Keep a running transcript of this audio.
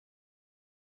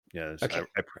Yes, Okay.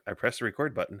 I pressed the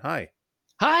record button. Hi.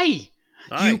 Hi.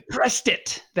 Hi. You pressed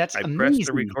it. That's I pressed the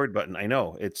amazing. record button. I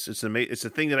know. It's amazing. It's a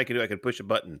thing that I can do. I can push a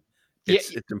button. Yeah.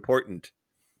 It's important.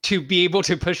 To be able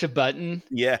to push a button,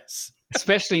 Yes.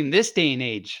 especially in this day and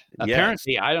age. Yes.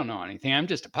 Apparently, I don't know anything. I'm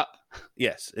just a pup.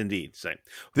 Yes, indeed. Same.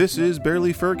 This is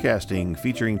Barely Furcasting,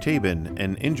 featuring Tabin,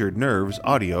 an Injured Nerves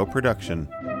audio production.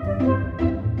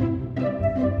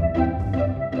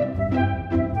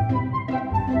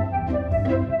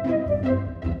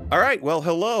 All right. Well,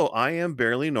 hello. I am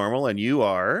Barely Normal, and you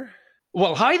are...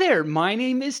 Well, hi there. My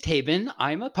name is Tabin.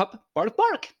 I'm a pup, bark,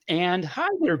 bark. And hi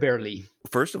there, Barely.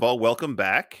 First of all, welcome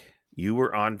back. You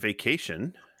were on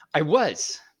vacation. I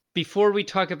was. Before we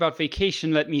talk about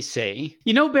vacation, let me say,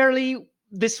 Barely,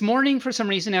 this morning, for some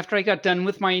reason, after I got done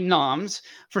with my noms,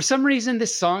 for some reason,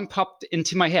 this song popped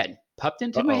into my head.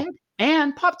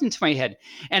 And popped into my head.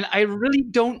 And I really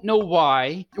don't know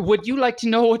why. Would you like to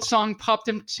know what song popped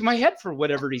into my head for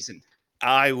whatever reason?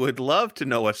 I would love to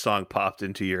know what song popped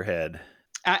into your head.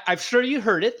 I'm sure you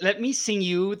heard it. Let me sing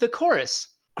you the chorus.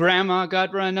 Grandma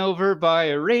got run over by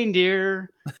a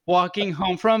reindeer walking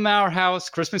home from our house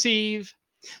Christmas Eve.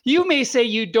 You may say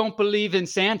you don't believe in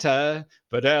Santa,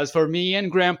 but as for me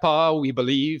and Grandpa, we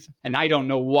believe. And I don't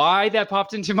know why that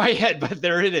popped into my head, but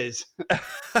there it is.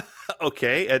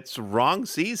 Okay, it's wrong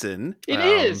season. It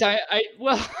is.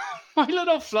 Well, my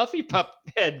little fluffy pup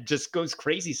head just goes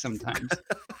crazy sometimes.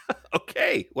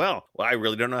 Okay, well, I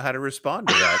really don't know how to respond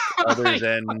to that other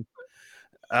than,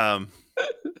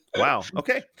 wow.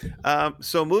 Okay,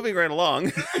 so moving right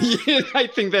along. Yeah, I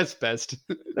think that's best.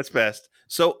 That's best.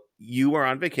 So you were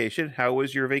on vacation. How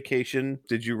was your vacation?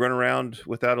 Did you run around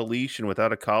without a leash and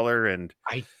without a collar? And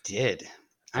I did.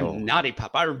 I'm naughty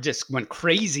pup. I just went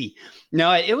crazy.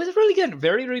 No, it was really good.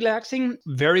 Very relaxing.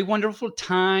 Very wonderful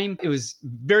time. It was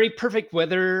very perfect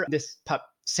weather. This pup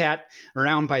sat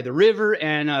around by the river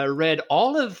and read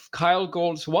all of Kyle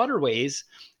Gould's Waterways.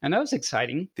 And that was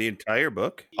exciting. The entire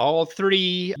book? All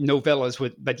 3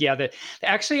 novellas. But yeah,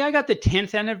 actually, I got the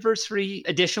 10th anniversary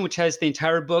edition, which has the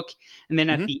entire book. And then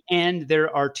at the end,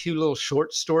 there are 2 little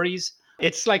short stories.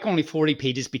 It's like only 40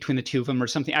 pages between the 2 of them or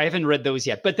something. I haven't read those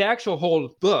yet. But the actual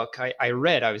whole book I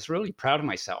read. I was really proud of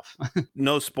myself.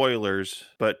 No spoilers,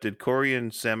 but did Cory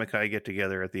and Samakai get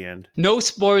together at the end? No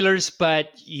spoilers, but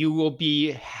you will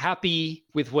be happy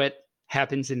with what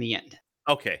happens in the end.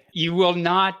 Okay. You will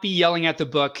not be yelling at the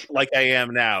book. Like I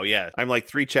am now, yeah. I'm like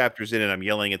 3 chapters in and I'm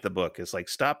yelling at the book. It's like,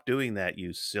 stop doing that,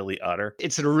 you silly otter.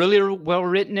 It's really well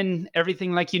written and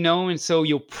everything like and so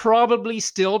you'll probably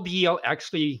still be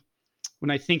actually... When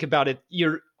I think about it,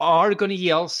 you are going to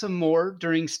yell some more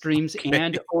during streams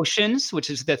and Oceans,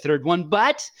 which is the 3rd one.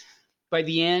 But by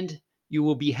the end, you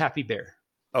will be happy bear.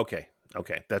 Okay.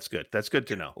 That's good. That's good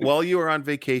to know. While you were on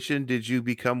vacation, did you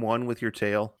become one with your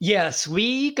tail? Yes,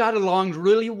 we got along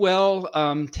really well.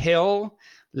 Tail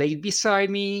laid beside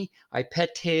me. I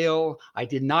pet Tail. I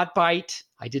did not bite.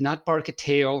 I did not bark at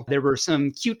Tail. There were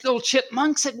some cute little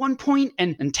chipmunks at one point,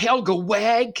 and Tail go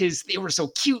wag because they were so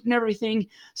cute and everything.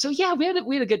 So yeah, we had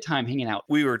a good time hanging out.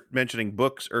 We were mentioning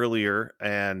books earlier,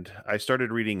 and I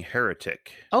started reading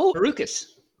Heretic. Oh,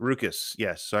 Ruckus,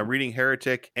 yes. So I'm reading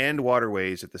Heretic and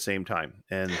Waterways at the same time.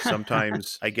 And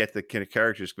sometimes I get the kind of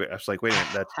characters. I was like, wait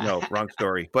a minute, no, wrong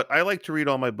story. But I like to read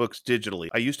all my books digitally.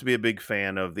 I used to be a big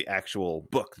fan of the actual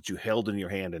book that you held in your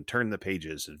hand and turned the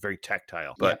pages. It's very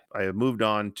tactile. But I have moved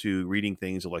on to reading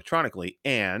things electronically.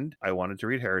 And I wanted to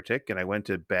read Heretic. And I went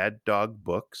to Bad Dog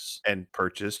Books and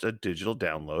purchased a digital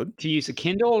download. Do you use a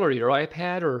Kindle or your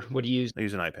iPad, or what do you use? I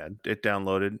use an iPad. It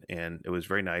downloaded and it was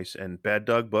very nice. And Bad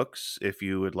Dog Books, if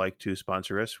you would like to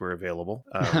sponsor us, we're available.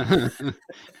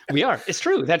 We are. It's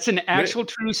true. That's an actual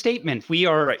true statement. We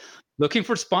are looking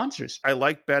for sponsors. I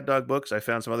like Bad Dog Books. I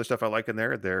found some other stuff I like in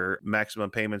there. Their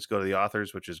maximum payments go to the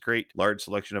authors, which is great. Large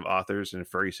selection of authors and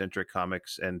furry-centric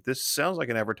comics. And this sounds like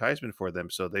an advertisement for them,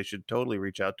 so they should totally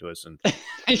reach out to us. And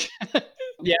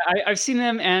yeah, I've seen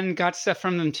them and got stuff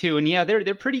from them too. And yeah,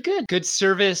 they're pretty good. Good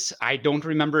service. I don't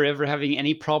remember ever having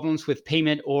any problems with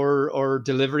payment or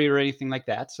delivery or anything like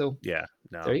that. So yeah,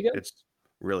 no, there you go. It's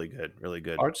really good, really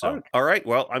good. Arc. All right,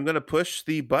 well, I'm going to push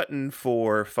the button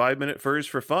for 5-minute furs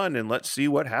for fun, and let's see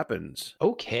what happens.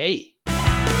 Okay.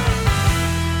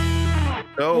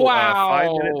 So,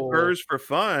 5-minute furs for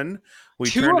fun. We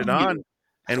turned it on.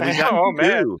 And we got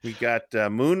we got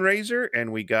Moonrazer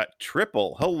and we got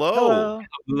Triple. Hello.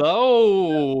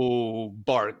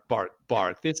 Bark, bark,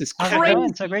 bark. This is crazy.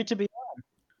 It's so great to be on.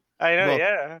 I know,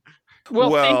 yeah.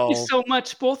 Well, thank you so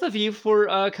much, both of you,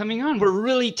 for coming on. We're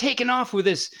really taking off with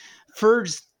this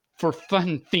for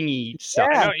fun thingy stuff.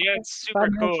 I Yeah, know, yeah, it's super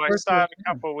fun cool. I short saw it a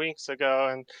film. couple weeks ago,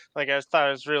 and like I thought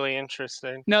it was really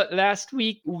interesting. No, last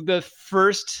week the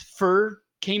first fur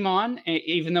came on,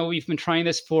 even though we've been trying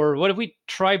this for, what have we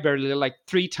tried, barely like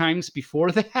 3 times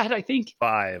before that, I think.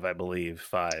 5, I believe,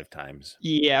 5 times.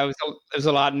 Yeah, it was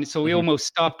a lot, and so we almost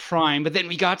stopped trying. But then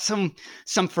we got some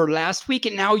for last week,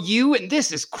 and now you, and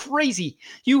this is crazy.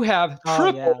 You have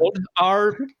tripled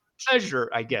our pleasure,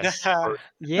 I guess.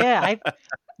 Yeah,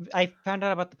 I found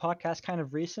out about the podcast kind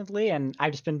of recently, and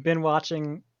I've just been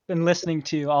listening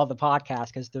to all the podcasts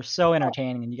because they're so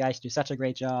entertaining, and you guys do such a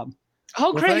great job.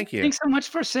 Oh, Well, great. thank you. Thanks so much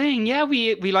for saying. Yeah,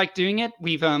 we like doing it.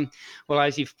 We've well,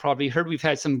 as you've probably heard, we've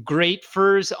had some great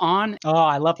furs on. Oh,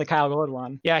 I love the Kyle Gold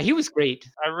one. Yeah, he was great.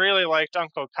 I really liked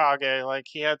Uncle Kage. Like,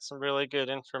 he had some really good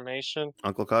information.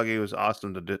 Uncle Kage was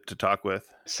awesome to talk with.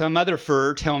 Some other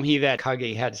fur tell me that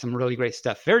Kage had some really great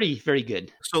stuff. Very, very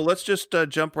good. So let's just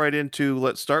jump right into,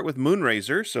 let's start with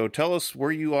Moonrazer. So tell us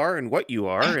where you are and what you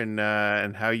are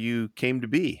and how you came to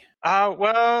be.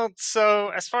 Well, so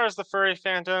as far as the furry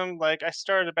fandom, like I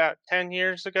started about 10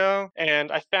 years ago,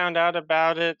 and I found out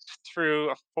about it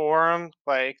through a forum,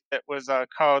 like that was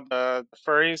called the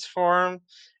Furries Forum,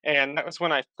 and that was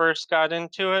when I first got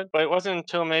into it. But it wasn't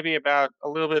until maybe about a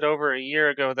little bit over a year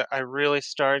ago that I really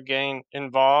started getting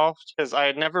involved, because I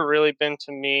had never really been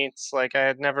to meets, like I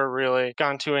had never really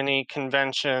gone to any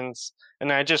conventions.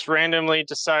 And I just randomly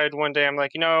decided one day, I'm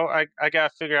like, I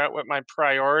got to figure out what my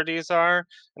priorities are.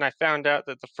 And I found out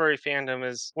that the furry fandom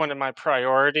is one of my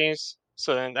priorities.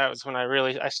 So then that was when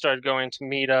I started going to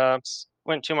meetups,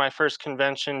 went to my first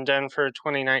convention, Denver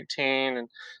 2019. And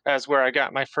that's where I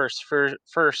got my first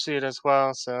fursuit as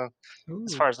well. So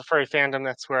as far as the furry fandom,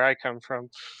 that's where I come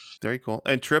from. Very cool.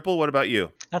 And Triple, what about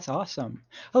you? That's awesome.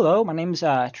 Hello, my name's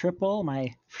Triple.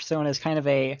 My persona is kind of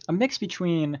a mix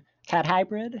between cat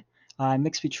hybrid,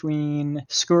 mix between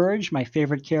Scourge, my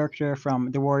favorite character from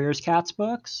the Warriors Cats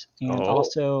books, and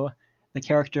also the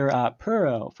character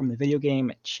Puro from the video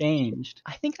game Changed.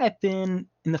 I think I've been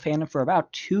in the fandom for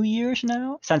about 2 years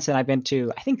now. Since then, I've been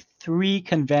to, I think, 3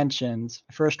 conventions.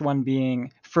 The first one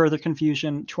being Further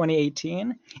Confusion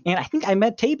 2018, and I think I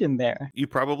met Tabin there. You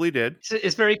probably did.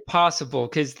 It's very possible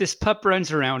because this pup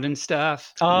runs around and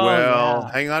stuff. Oh, well,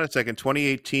 yeah. hang on a second.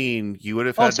 2018, you would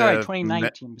have had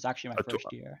 2019 was actually my first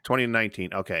year.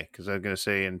 2019, okay, because I was going to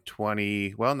say in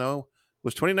 20, well, no.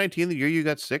 Was 2019 the year you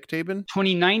got sick, Tabin?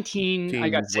 2019, I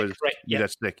got sick, right? You got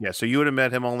sick, yeah. So you would have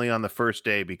met him only on the first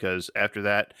day because after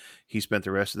that, he spent the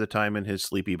rest of the time in his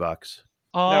sleepy box.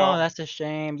 Oh, No. that's a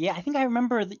shame. Yeah, I think I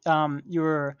remember you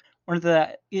were one of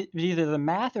either the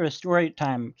math or the story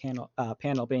time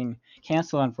panel being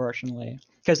canceled, unfortunately,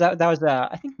 because that was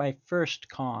I think my first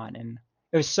con, and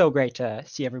it was so great to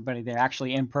see everybody there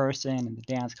actually in person and the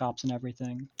dance cops and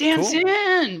everything. Dance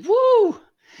in! Woo!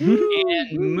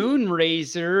 And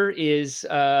Moonrazer is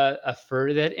a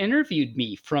fur that interviewed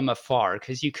me from afar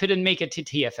because you couldn't make it to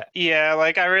TFF. Yeah,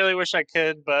 like I really wish I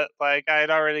could, but like I had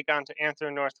already gone to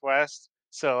Anther Northwest.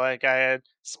 So like I had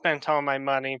spent all my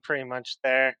money pretty much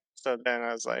there. So then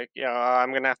I was like, I'm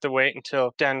going to have to wait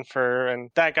until Denver, and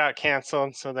that got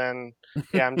canceled. So then,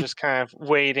 yeah, I'm just kind of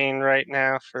waiting right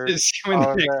now for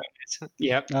all of that.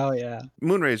 Yep. Oh, yeah.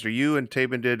 Moonrazer, you and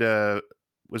Tabin did,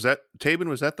 was that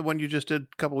the one you just did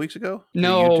a couple weeks ago?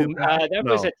 No, that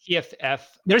was at TFF.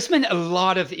 There's been a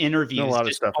lot of interviews. A lot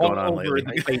of stuff going on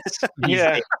lately.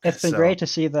 Yeah. It's been great to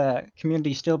see the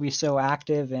community still be so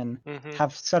active and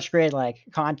have such great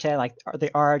content, like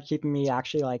the art keeping me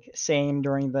actually sane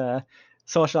during the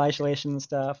social isolation and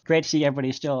stuff. Great to see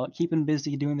everybody still keeping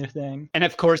busy doing their thing. And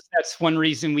of course, that's one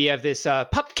reason we have this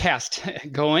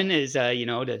Pupcast going is,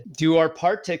 to do our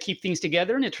part to keep things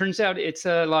together. And it turns out it's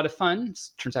a lot of fun. It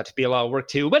turns out to be a lot of work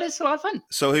too, but it's a lot of fun.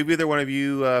 So have either one of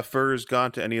you furs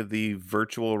gone to any of the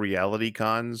virtual reality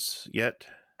cons yet?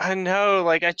 I know,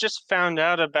 I just found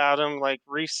out about them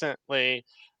recently.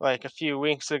 A few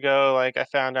weeks ago, I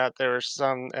found out there were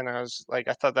some, and I was I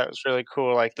thought that was really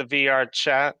cool. The VR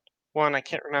chat one, I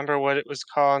can't remember what it was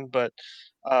called, but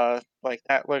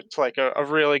that looked like a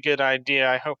really good idea.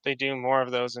 I hope they do more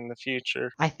of those in the future.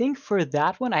 I think for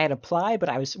that one I had applied, but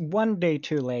I was one day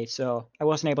too late, so I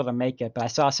wasn't able to make it. But I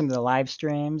saw some of the live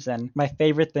streams, and my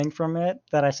favorite thing from it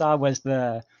that I saw was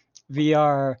the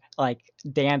VR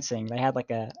dancing. They had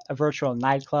a virtual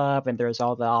nightclub, and there was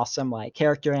all the awesome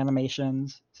character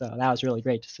animations. So that was really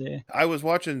great to see. I was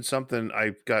watching something.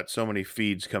 I've got so many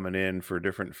feeds coming in for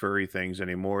different furry things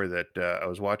anymore that I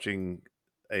was watching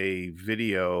a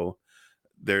video.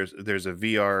 There's a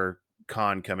VR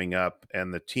con coming up,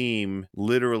 and the team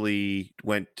literally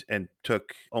went and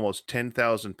took almost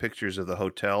 10,000 pictures of the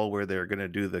hotel where they're going to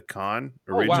do the con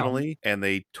Oh, wow. originally, and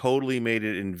they totally made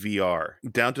it in VR,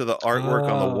 down to the artwork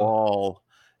on the Oh. wall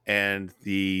and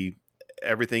the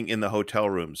everything in the hotel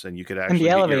rooms, and you could And actually the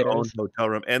get your own elevators. hotel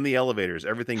room and the elevators,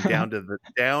 everything down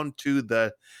to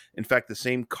the in fact the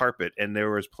same carpet, and there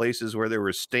was places where there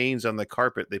were stains on the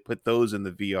carpet. They put those in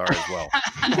the VR as well.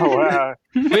 Oh wow.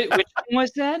 Which one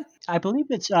was that? I believe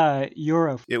it's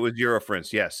Euro. It was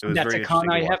Eurofrince, yes. It was That's very a con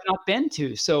interesting I to have watch. not been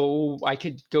to, so I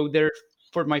could go there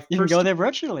for my You can first go there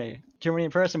virtually. Germany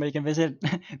in person, but you can visit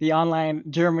the online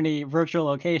Germany virtual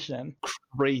location.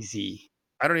 crazy.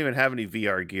 I don't even have any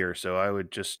VR gear, so I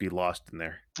would just be lost in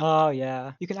there. Oh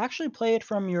yeah, you can actually play it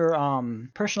from your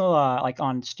personal like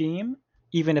on Steam,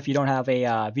 even if you don't have a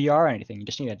VR or anything. You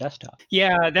just need a desktop.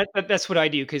 Yeah, that's what I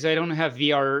do because I don't have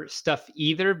VR stuff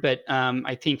either. But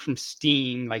I think from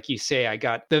Steam, like you say, I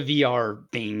got the VR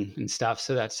thing and stuff.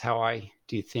 So that's how I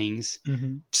do things.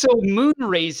 Mm-hmm. So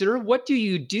Moonrazer, what do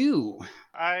you do?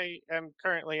 I am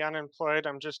currently unemployed.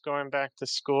 I'm just going back to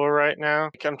school right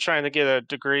now. I'm trying to get a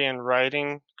degree in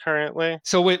writing currently.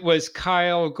 So it was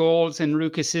Kyle Gold's and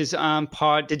Ruckus's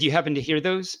pod. Did you happen to hear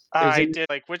those? I did.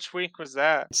 Like, which week was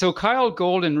that? So Kyle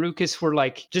Gold and Ruckus were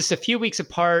like just a few weeks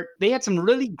apart. They had some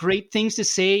really great things to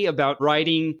say about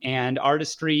writing and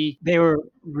artistry. They were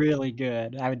really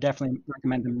good. I would definitely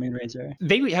recommend them Moonrazer.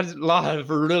 They had a lot of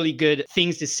really good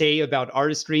things to say about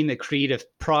artistry and the creative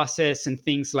process and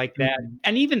things like that. Mhm.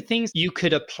 And even things you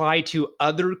could apply to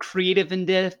other creative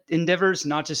endeavors,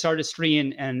 not just artistry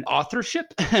and authorship.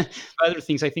 Other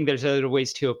things, I think there's other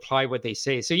ways to apply what they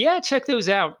say. So yeah, check those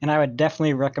out. And I would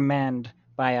definitely recommend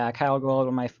by Kyle Gold. One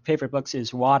of my favorite books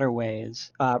is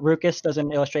Waterways. Ruckus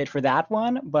doesn't illustrate for that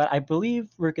one, but I believe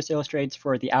Ruckus illustrates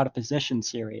for the Out of Position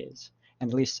series, and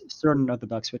at least certain of the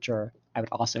books, which are I would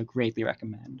also greatly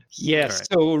recommend. Yes.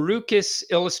 All So Ruckus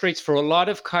illustrates for a lot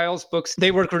of Kyle's books.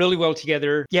 They work really well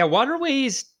together. Yeah,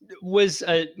 Waterways was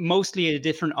mostly a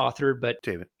different author, but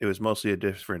David, it was mostly a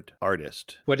different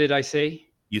artist. what did I say?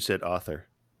 You said author.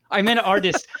 I meant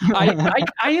artist. I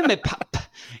am a pup.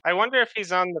 I wonder if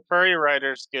he's on the Furry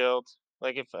Writers Guild.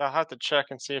 Like, if I'll have to check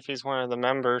and see if he's one of the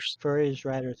members. Furry's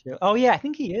Writers Guild. Oh yeah, I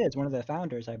think he is one of the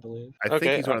founders, I believe. I think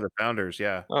Okay, he's one of the founders,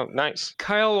 yeah. Oh, nice.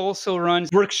 Kyle also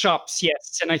runs workshops,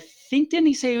 yes. And I think, didn't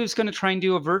he say he was going to try and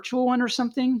do a virtual one or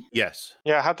something? Yes.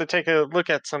 Yeah, I'll have to take a look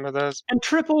at some of those. And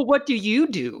Triple, what do you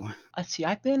do? Let's see.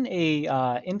 I've been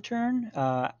a intern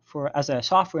as a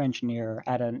software engineer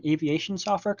at an aviation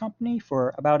software company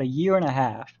for about a year and a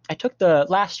half. I took the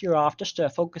last year off just to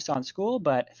focus on school,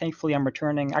 but thankfully I'm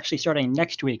returning, actually starting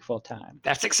next week full time.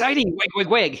 That's exciting.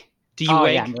 Wig. Do you Oh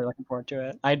wig? yeah, I'm really looking forward to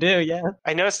it. I do, yeah.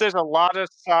 I noticed there's a lot of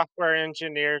software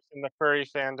engineers in the furry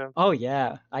fandom. Oh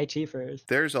yeah, IT first.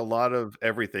 There's a lot of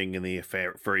everything in the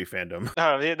furry fandom.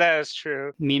 Oh, yeah, that is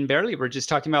true. Me and Barely were just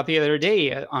talking about the other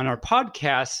day on our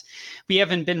podcast. We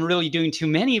haven't been really doing too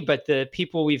many, but the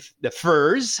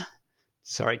furs,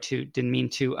 didn't mean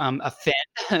to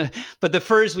offend, but the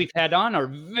furs we've had on are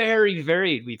very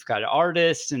varied. We've got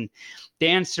artists and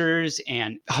dancers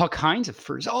and all kinds of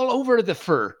furs all over the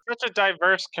fur. Such a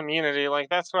diverse community. Like,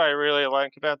 that's what I really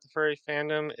like about the furry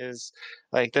fandom is,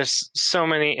 like, there's so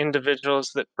many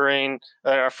individuals that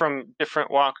are from different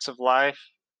walks of life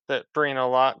that bring a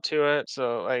lot to it.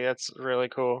 So, like, that's really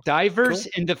cool. Diverse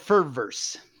in the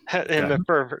furverse. In the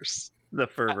furverse. The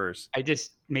furverse. I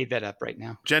just made that up right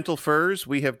now. Gentle Furs,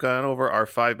 we have gone over our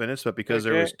 5 minutes, but because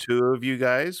there was Okay. 2 of you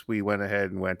guys, we went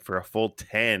ahead and went for a full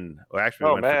 10. Or actually, we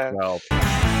Oh, went man.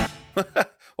 for 12.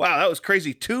 Wow, that was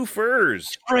crazy. 2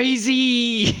 furs.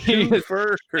 Crazy. 2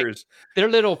 furs. Their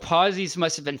little pauses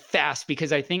must have been fast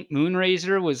because I think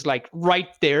Moonrazer was like right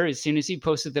there as soon as he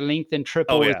posted the link. Then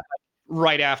Triple Oh, was yeah. like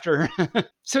right after.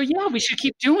 So yeah, we should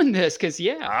keep doing this because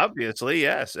Obviously,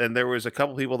 yes. And there was a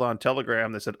couple people on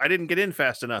Telegram that said, I didn't get in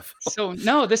fast enough. So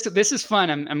no, this is fun.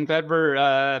 I'm glad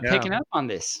we're picking up on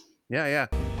this. Yeah.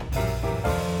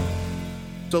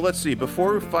 So let's see.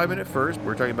 Before 5 Minute First,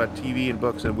 we're talking about TV and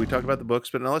books, and we talked about the books,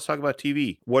 but now let's talk about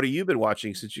TV. What have you been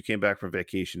watching since you came back from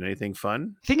vacation? Anything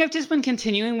fun? I think I've just been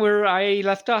continuing where I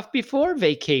left off before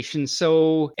vacation.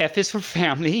 So F is for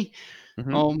family.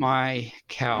 Mhm. Oh my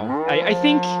cow! I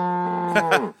think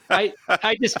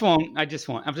I just won't.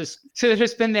 So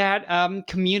there's been that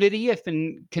Community. I've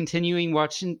been continuing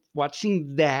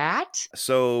watching that.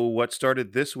 So what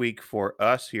started this week for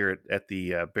us here at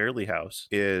the Barely House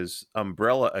is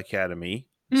Umbrella Academy.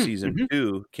 Season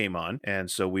 2 came on,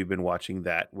 and so we've been watching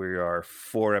that. We are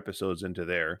 4 episodes into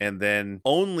there, and then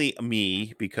only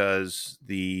me, because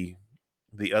the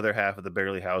the other half of the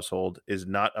Barely household, is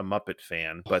not a Muppet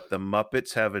fan, but the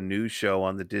Muppets have a new show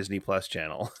on the Disney Plus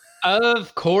channel.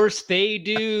 Of course they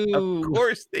do. Of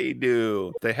course they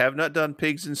do. They have not done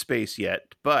Pigs in Space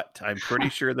yet, but I'm pretty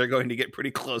sure they're going to get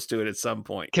pretty close to it at some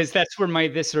point. Because that's where my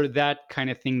this or that kind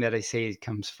of thing that I say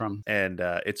comes from. And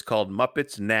it's called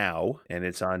Muppets Now, and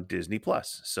it's on Disney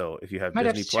Plus. So if you have Might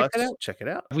have Disney to check Plus, it out. check it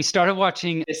out. We started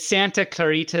watching Santa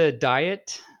Clarita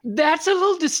Diet. That's a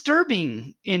little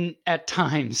disturbing at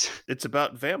times. It's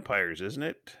about vampires, isn't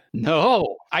it?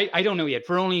 No, I don't know yet.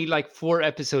 We're only like 4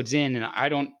 episodes in,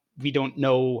 and we don't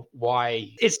know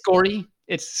why. It's gory.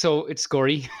 It's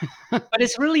gory, but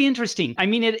it's really interesting. I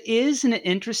mean, it is an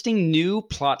interesting new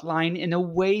plot line in a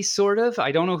way, sort of.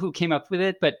 I don't know who came up with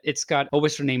it, but it's got,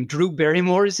 what's her name? Drew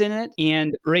Barrymore's in it,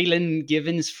 and Raylan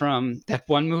Givens from that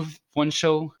one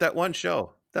show. That one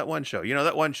show. That one show. You know,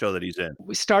 that one show that he's in.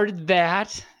 We started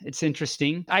that. It's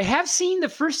interesting. I have seen the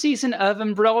first season of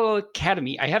Umbrella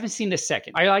Academy. I haven't seen the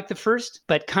second. I like the first,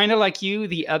 but kind of like you,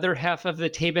 the other half of the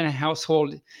Tabin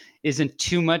household isn't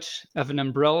too much of an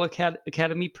Umbrella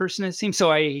Academy person, it seems.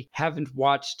 So I haven't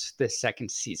watched the second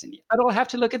season yet. But I'll have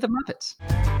to look at the Muppets.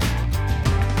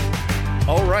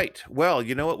 All right. Well,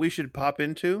 you know what we should pop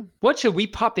into? What should we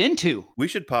pop into? We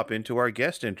should pop into our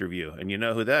guest interview. And you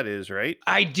know who that is, right?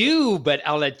 I do, but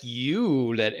I'll let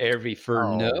you let every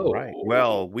fur know. Right.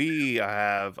 Well, we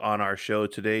have on our show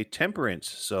today Temperance.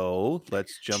 So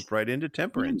let's jump right into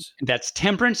Temperance. That's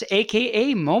Temperance,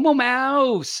 a.k.a. Momo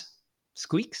Mouse.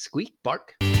 Squeak, squeak,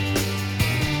 bark.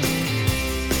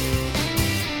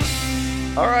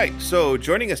 All right, so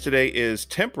joining us today is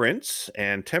Temperance,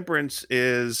 and Temperance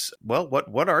is, well,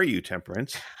 what are you,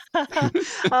 Temperance? Most of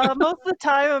the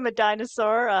time I'm a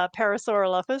dinosaur,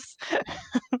 Parasaurolophus.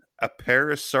 A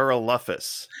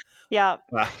Parasaurolophus. Yeah,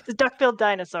 it's a duck-billed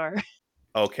dinosaur.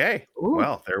 Okay, Ooh.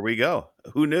 Well, there we go.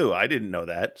 Who knew? I didn't know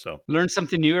that. So learn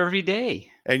something new every day.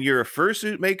 And you're a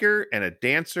fursuit maker and a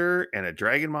dancer and a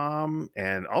dragon mom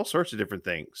and all sorts of different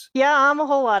things. Yeah, I'm a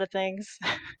whole lot of things.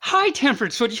 Hi,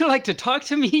 Temperance. Would you like to talk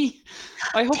to me?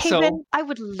 I hope so. I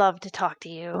would love to talk to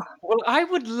you. Well, I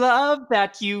would love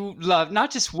that you love,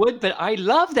 not just would, but I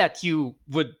love that you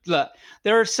would love.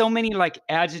 There are so many like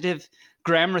adjective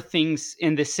grammar things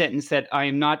in this sentence that I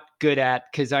am not good at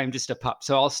because I'm just a pup.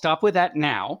 So I'll stop with that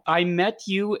now. I met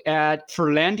you at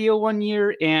Furlandio one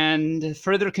year and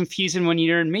Further Confusion one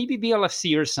year and maybe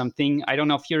BLFC or something. I don't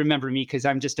know if you remember me because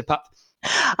I'm just a pup.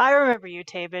 I remember you,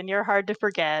 Tabin. You're hard to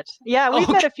forget. Yeah, we've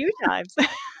met a few times.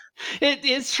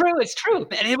 It's true. It's true.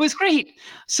 And it was great.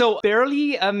 So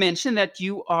Barely mentioned that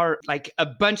you are like a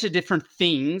bunch of different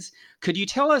things. Could you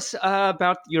tell us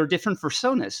about your different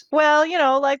personas?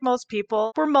 Well, like most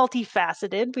people, we're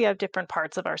multifaceted. We have different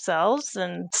parts of ourselves.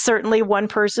 And certainly one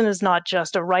person is not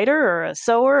just a writer or a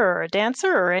sewer or a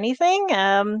dancer or anything.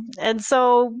 And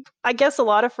so I guess a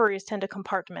lot of furries tend to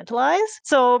compartmentalize.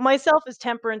 So myself as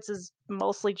Temperance is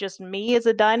mostly just me as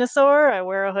a dinosaur. I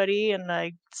wear a hoodie and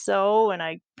I sew and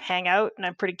I hang out and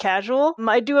I'm pretty casual.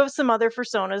 I do have some other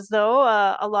personas though.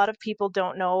 A lot of people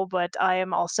don't know, but I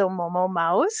am also Momo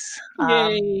Mouse.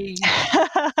 Yay.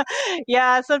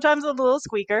 Yeah, sometimes I'm a little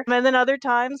squeaker. And then other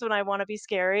times when I want to be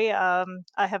scary, I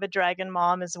have a dragon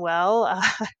mom as well.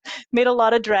 Made a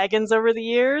lot of dragons over the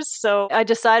years. So I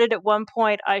decided at one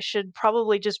point I should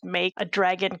probably just make a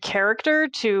dragon character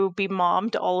to be mom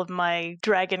to all of my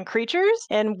dragon creatures,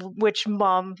 and which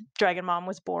dragon mom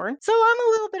was born. So I'm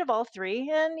a little bit of all three,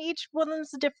 and each one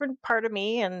is a different part of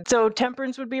me. And so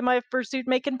Temperance would be my fursuit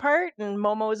making part, and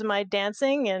Momo is my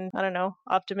dancing and, I don't know,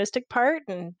 optimistic part,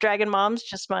 and Dragon Mom's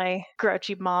just my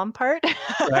grouchy mom part.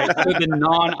 Right, so the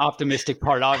non-optimistic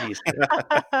part, obviously.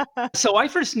 So I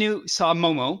first saw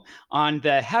Momo on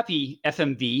the Happy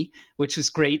FMV, which was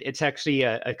great. It's actually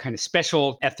a kind of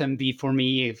special FMV for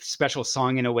me, a special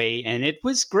song in a way. And it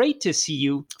was great to see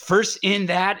you first in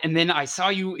that. And then I saw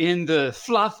you in the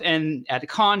Fluff and at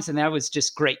cons, and that was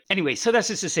just great. Anyway, so that's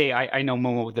just to say I know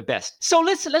Momo the best. So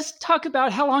let's talk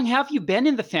about how long have you been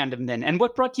in the fandom then, and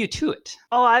what brought you to it?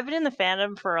 Oh, I've been in the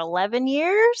fandom for 11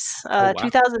 years, wow.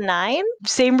 2009.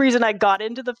 Same reason I got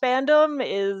into the fandom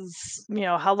is,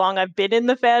 how long I've been in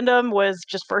the fandom was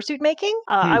just fursuit making.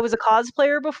 I was a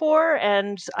cosplayer before,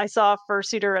 and I saw a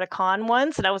fursuiter at a con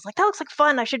once, and I was like, that looks like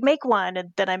fun. I should make one.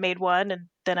 And then I made one, and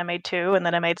then I made 2, and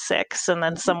then I made 6, and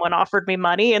then someone offered me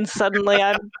money, and suddenly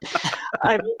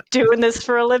I'm doing this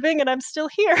for a living, and I'm still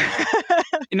here.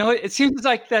 It seems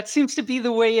like that seems to be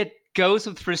the way it goes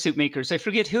with fursuit makers. I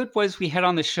forget who it was we had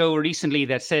on the show recently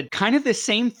that said kind of the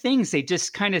same things. They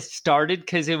just kind of started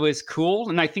because it was cool,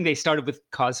 and I think they started with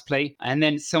cosplay, and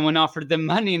then someone offered them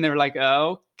money, and they're like,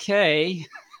 okay.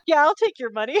 Yeah, I'll take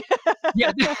your money.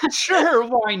 Yeah, sure.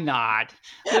 Why not?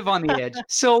 Live on the edge.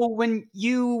 So when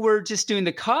you were just doing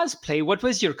the cosplay, what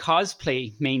was your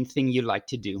cosplay main thing you like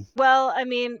to do? Well, I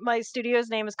mean, my studio's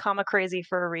name is Comic Crazy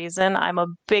for a reason. I'm a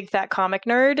big fat comic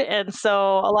nerd, and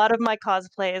so a lot of my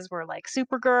cosplays were like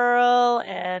Supergirl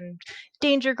and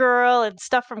Danger Girl and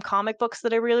stuff from comic books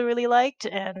that I really, really liked.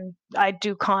 And I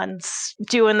do cons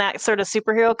doing that sort of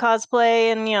superhero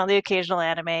cosplay, and the occasional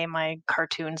anime. My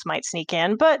cartoons might sneak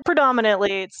in, but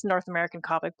predominantly it's North American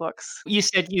comic books. You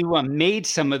said you made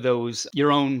some of those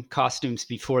your own costumes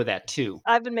before that too.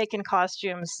 I've been making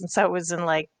costumes since I was in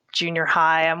like junior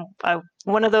high. I'm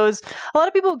one of those. A lot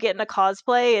of people get into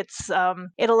cosplay.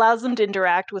 It allows them to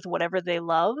interact with whatever they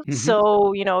love. Mhm.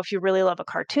 So if you really love a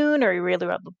cartoon or you really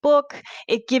love a book,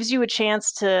 it gives you a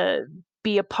chance to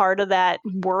be a part of that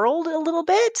world a little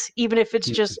bit, even if it's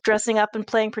just dressing up and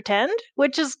playing pretend,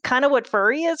 which is kind of what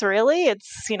furry is, really.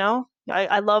 It's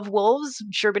I love wolves.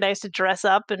 Sure, be nice to dress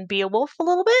up and be a wolf a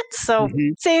little bit. So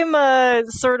Mhm. same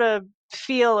sort of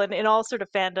feel in all sort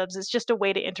of fandoms. It's just a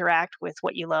way to interact with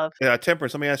what you love. Yeah,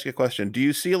 Temperance, let me ask you a question. Do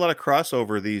you see a lot of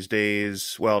crossover these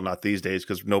days? Well, not these days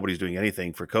because nobody's doing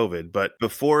anything for COVID, but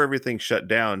before everything shut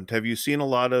down, have you seen a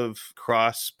lot of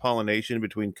cross-pollination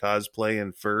between cosplay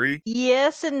and furry?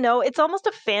 Yes and no. It's almost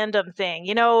a fandom thing.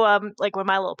 Like when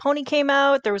My Little Pony came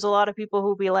out, there was a lot of people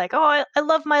who'd be like, oh, I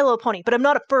love My Little Pony, but I'm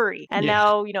not a furry. And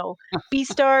Yeah. now,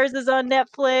 Beastars is on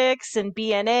Netflix and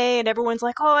BNA, and everyone's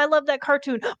like, oh, I love that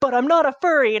cartoon, but I'm not a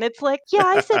furry. And it's like, yeah,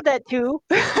 I said that too.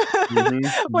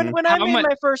 When I How made much-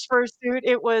 my first fursuit,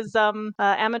 it was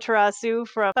Amaterasu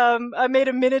from I made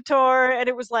a Minotaur, and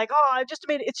it was like, oh,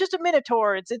 it's just a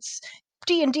Minotaur. It's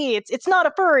D&D. It's not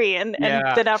a furry. And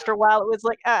Yeah. then after a while, it was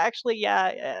like, actually, yeah,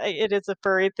 it is a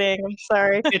furry thing. I'm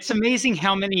sorry. It's amazing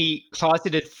how many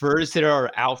closeted furs there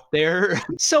are out there.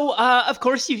 So, of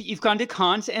course, you've gone to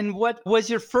cons. And what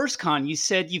was your first con? You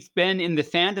said you've been in the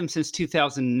fandom since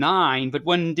 2009, but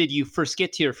when did you first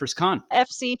get to your first con?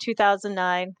 FC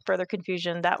 2009, Further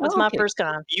Confusion. That was my Okay. first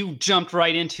con. You jumped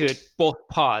right into it, both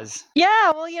paws.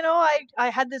 Yeah, well, I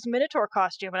had this Minotaur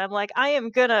costume, and I'm like, I am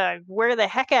gonna wear the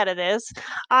heck out of this.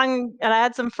 And I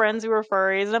had some friends who were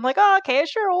furries, and I'm like, oh, okay,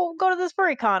 sure, we'll go to this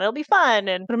furry con. It'll be fun.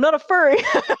 But I'm not a furry.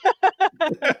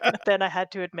 Then I had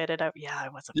to admit it. I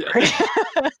was a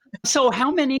furry. So how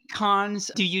many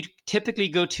cons do you typically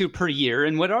go to per year,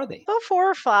 and what are they? Oh,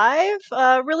 4 or 5.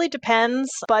 Really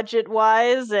depends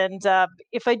budget-wise. And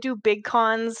if I do big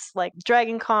cons like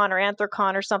Dragon Con or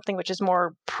AntherCon or something, which is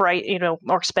more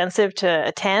more expensive to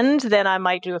attend, then I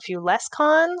might do a few less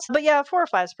cons. But yeah, 4 or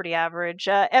 5 is pretty average.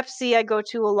 FC I go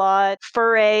to a lot.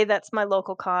 Furray, that's my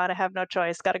local con. I have no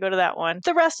choice. Got to go to that one.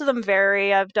 The rest of them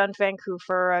vary. I've done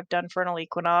Vancouver. I've done Fernal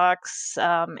Equinox.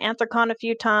 AntherCon a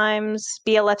few times.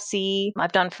 BLFC.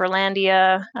 I've done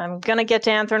Furlandia. I'm gonna get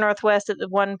to Anther Northwest at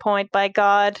one point, by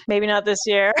God. Maybe not this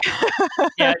year.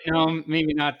 Yeah, no,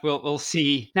 maybe not. We'll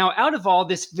see. Now, out of all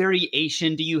this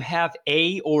variation, do you have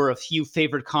a or a few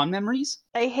favorite con memories?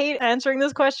 I hate answering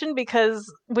this question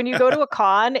because when you go to a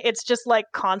con, it's just like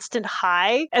constant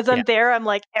high. As I'm there, I'm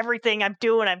like, everything I'm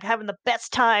doing, I'm having the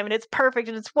best time and it's perfect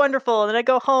and it's wonderful. And then I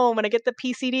go home and I get the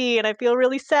PCD and I feel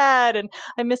really sad and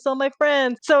I miss all my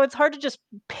friends. So it's hard to just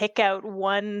pick out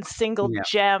one single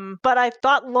gem. But I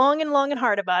thought long and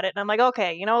hard about it. And I'm like,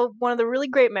 okay, one of the really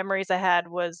great memories I had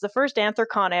was the first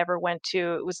AntherCon I ever went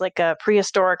to. It was like a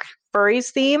prehistoric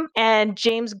furries theme, and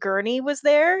James Gurney was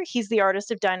there. He's the artist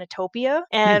of Dinotopia,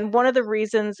 and one of the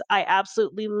reasons I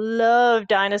absolutely love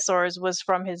dinosaurs was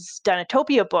from his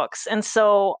Dinotopia books. And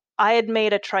so I had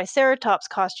made a Triceratops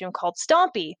costume called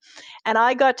Stompy, and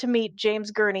I got to meet James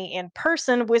Gurney in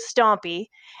person with Stompy,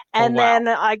 and then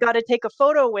I got to take a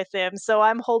photo with him. So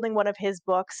I'm holding one of his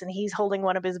books, and he's holding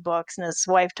one of his books, and his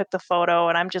wife took the photo,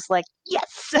 and I'm just like,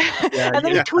 yes! And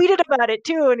then he tweeted about it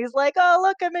too, and he's like, oh,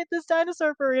 look, I made this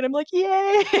dinosaur furry, and I'm like,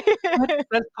 yay!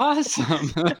 That's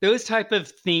awesome. Those type of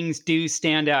things do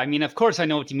stand out. I mean, of course, I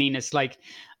know what you mean. It's like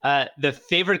the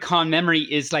favorite con memory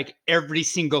is like every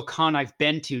single con I've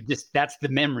been to. Just that's the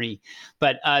memory.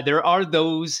 But there are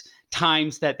those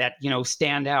times that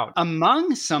stand out.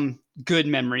 Among some good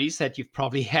memories that you've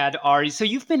probably had, Ari. So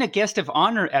you've been a guest of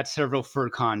honor at several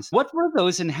FurCons. What were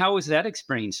those, and how was that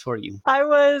experience for you? I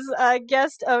was a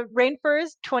guest of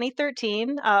Rainfurs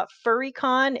 2013,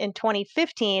 FurryCon in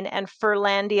 2015, and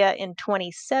Furlandia in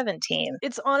 2017.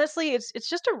 It's honestly, it's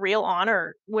just a real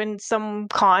honor when some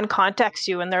con contacts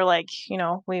you and they're like,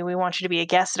 we want you to be a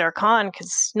guest at our con,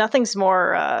 because nothing's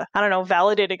more,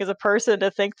 validating as a person to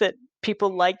think that people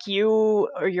like you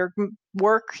or your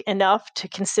work enough to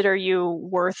consider you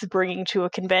worth bringing to a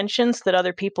convention so that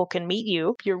other people can meet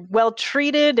you. You're well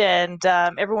treated, and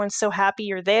everyone's so happy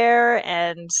you're there,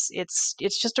 and it's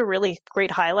just a really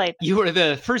great highlight. You were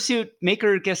the fursuit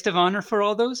maker guest of honor for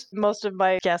all those? Most of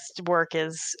my guest work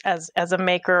is as a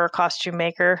maker or costume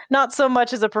maker, not so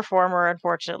much as a performer,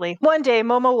 unfortunately. One day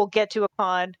Momo will get to a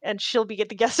con and she'll be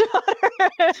the guest of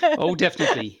honor. Oh,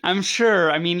 definitely. I'm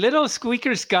sure. I mean, little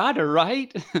Squeaker's got her,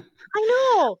 right? I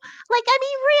know. Like, I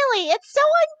mean, really, it's so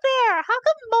unfair. How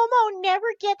come Momo never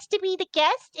gets to be the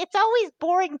guest? It's always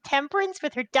boring Temperance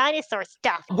with her dinosaur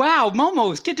stuff. Wow,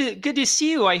 Momo, it's good to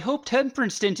see you. I hope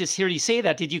Temperance didn't just hear you say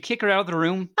that. Did you kick her out of the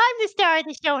room? I'm the star of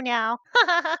the show now.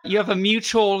 You have a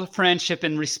mutual friendship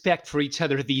and respect for each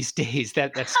other these days.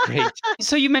 That's great.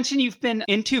 So you mentioned you've been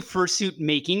into fursuit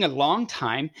making a long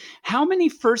time. How many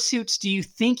fursuits do you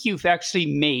think you've actually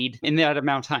made in that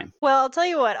amount of time? Well, I'll tell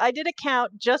you what, I did a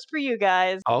count just for you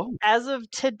guys. Oh, As of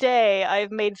today, I've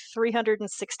made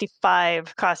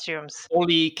 365 costumes.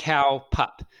 holy cow,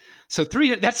 pup. So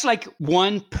that's like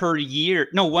one per year.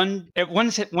 No, one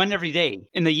every day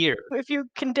in the year. If you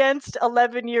condensed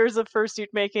 11 years of fursuit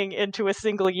making into a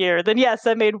single year, then yes,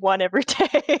 I made one every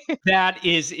day. That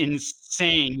is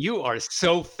insane. You are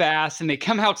so fast and they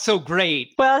come out so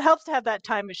great. Well, it helps to have that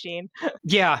time machine.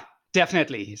 Yeah,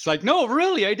 definitely. It's like, no,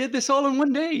 really, I did this all in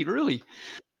one day, really.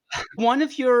 One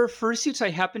of your fursuits I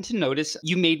happened to notice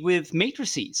you made with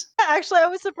matrices. Actually, I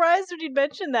was surprised when you'd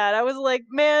mentioned that. I was like,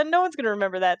 man, no one's going to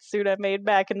remember that suit I made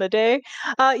back in the day.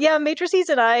 Yeah, Matrices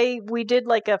and we did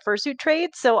like a fursuit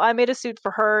trade. So I made a suit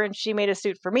for her and she made a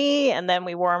suit for me. And then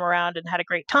we wore them around and had a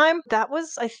great time. That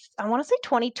was, I want to say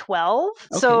 2012.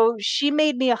 Okay. So she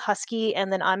made me a husky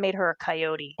and then I made her a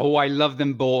coyote. Oh, I love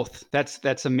them both.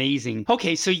 That's amazing.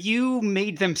 Okay, so you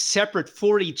made them separate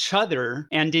for each other.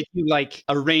 And did you like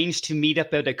arrange to meet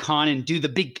up at a con and do the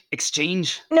big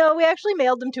exchange? No, we actually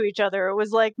mailed them to each other. It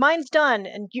was like, mine's done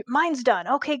and mine's done.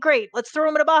 Okay, great. Let's throw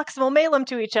them in a box and we'll mail them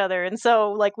to each other. And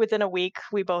so like within a week,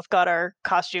 we both got our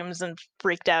costumes and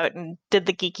freaked out and did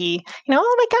the geeky,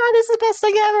 oh my God, this is the best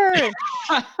thing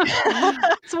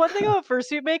ever. So one thing about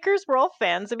fursuit makers, we're all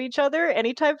fans of each other.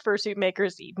 Anytime fursuit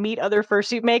makers meet other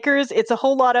fursuit makers, it's a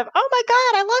whole lot of, oh my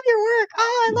God, I love your work.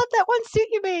 Oh, I love that one suit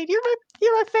you made. You're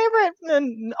my favorite.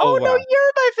 And Oh, no, wow.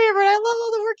 you're my favorite. I love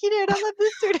all the work you did. I love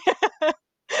this suit.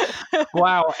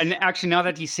 Wow. And actually, now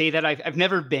that you say that, I've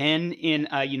never been in,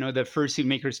 the fursuit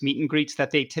makers meet and greets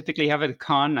that they typically have at a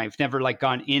con. I've never like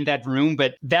gone in that room,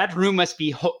 but that room must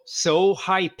be so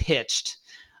high pitched.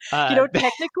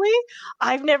 Technically,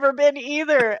 I've never been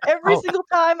either. Every single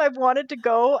time I've wanted to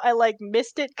go, I like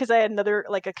missed it because I had another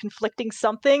like a conflicting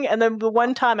something. And then the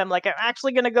one time I'm like, I'm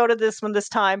actually going to go to this one this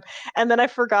time. And then I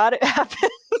forgot it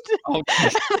happened. Oh,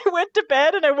 And I went to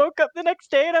bed and I woke up the next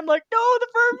day and I'm like, no, the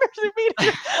first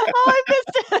meeting. Oh, I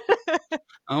missed it.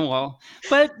 oh, well.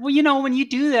 But, when you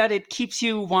do that, it keeps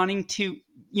you wanting to,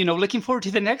 looking forward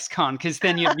to the next con, because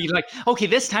then you'd be like, okay,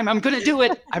 this time I'm going to do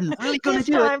it. I'm really going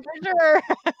to do it. For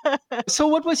sure. So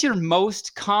what was your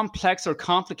most complex or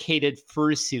complicated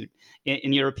fursuit,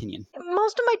 in your opinion?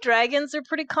 Most of my dragons are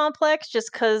pretty complex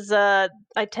just because I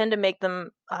tend to make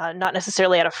them not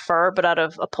necessarily out of fur, but out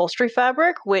of upholstery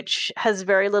fabric, which has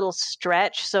very little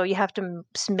stretch. So you have to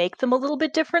make them a little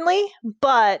bit differently.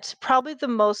 But probably the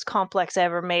most complex I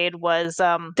ever made was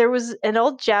there was an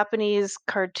old Japanese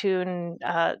cartoon,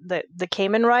 the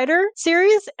Kamen Rider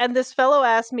series. And this fellow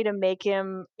asked me to make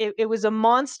him, it was a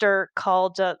monster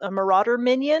called a Marauder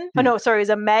Minion. Oh, no, sorry, it was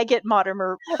a Maggot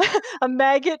a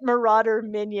Maggot Marauder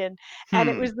Minion. And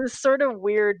it was this sort of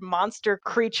weird monster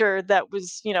creature that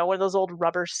was, one of those old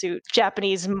rubber suit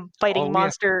Japanese fighting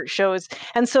monster shows.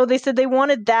 And so they said they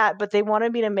wanted that, but they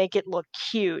wanted me to make it look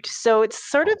cute. So it's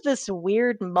sort of this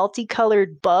weird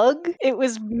multicolored bug. It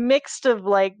was mixed of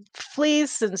like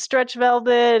fleece and stretch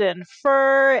velvet and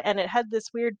fur, and it had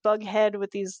this weird bug head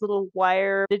with these little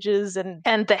wire ridges,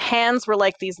 and the hands were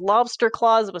like these lobster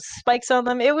claws with spikes on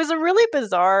them. It was a really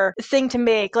bizarre thing to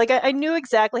make. Like I knew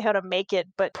exactly how to make it,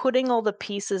 but putting all the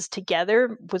pieces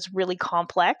together was really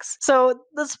complex. So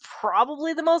that's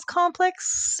probably the most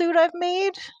complex suit I've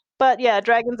made. But yeah,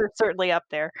 dragons are certainly up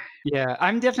there. Yeah,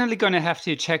 I'm definitely going to have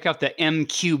to check out the M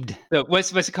cubed.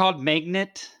 What's it called?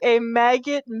 Magnet? A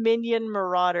Maggot Minion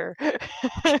Marauder.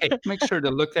 Okay, make sure to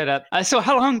look that up. So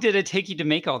how long did it take you to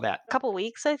make all that? A couple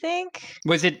weeks, I think.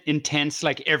 Was it intense?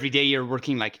 Like every day you're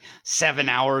working like 7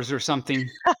 hours or something?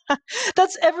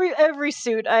 That's every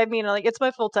suit. I mean, like it's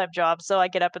my full-time job. So I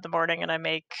get up in the morning and I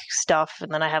make stuff,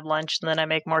 and then I have lunch, and then I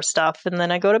make more stuff, and then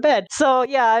I go to bed. So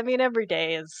yeah, I mean, every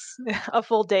day is a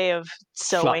full day of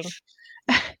sewing.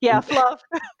 Fluff. Yeah, fluff.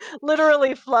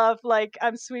 Literally fluff. Like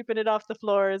I'm sweeping it off the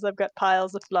floors. I've got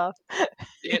piles of fluff.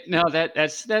 No,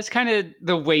 that's kind of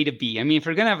the way to be. I mean, if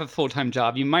you're gonna have a full-time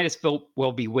job, you might as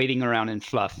well be waiting around in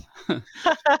fluff.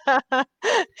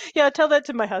 Yeah, tell that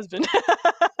to my husband.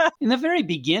 In the very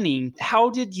beginning, how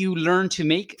did you learn to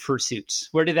make fursuits?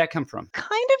 Where did that come from?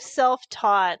 Kind of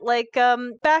self-taught. Like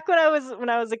back when I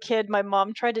was a kid, my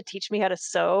mom tried to teach me how to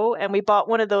sew, and we bought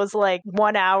one of those like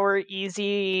 1 hour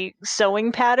easy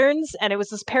sewing patterns, and it was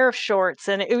this pair of shorts,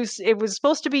 and it was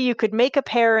supposed to be you could make a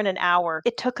pair in an hour.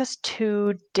 It took us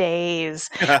 2 days.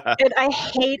 And I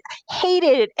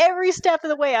hated it every step of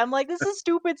the way. I'm like, this is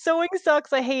stupid. Sewing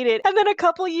sucks. I hate it. And then a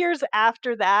couple years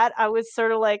after that, I was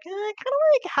sort of like, I kind of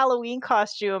like a Halloween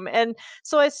costume. And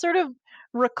so I sort of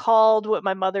recalled what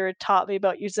my mother had taught me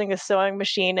about using a sewing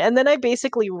machine, and then I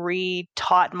basically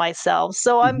re-taught myself.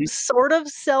 So I'm sort of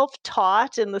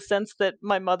self-taught in the sense that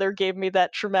my mother gave me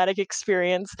that traumatic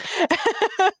experience.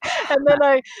 And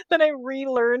then I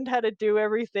relearned how to do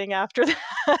everything after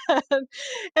that.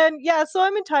 And yeah, so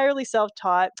I'm entirely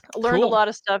self-taught. Learned a lot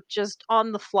of stuff just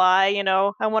on the fly,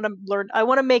 I want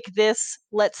to make this,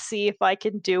 let's see if I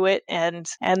can do it, and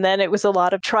then it was a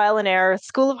lot of trial and error,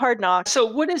 school of hard knocks. So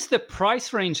what is the price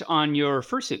range on your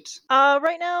fursuits?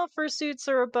 Right now fursuits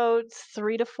are about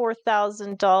 $3,000 to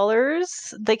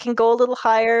 $4,000. They can go a little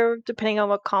higher depending on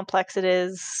what complex it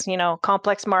is,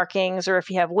 complex markings, or if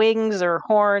you have wings or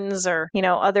horns or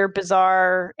other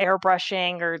bizarre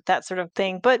airbrushing or that sort of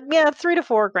thing. But yeah, $3,000 to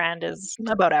 $4,000 is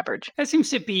about average. That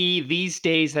seems to be these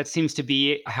days. That seems to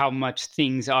be how much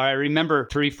things are. I remember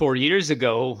 3-4 years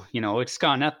ago, it's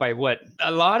gone up by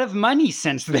a lot of money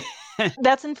since then.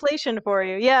 That's inflation for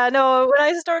you. Yeah, no, when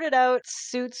I started out,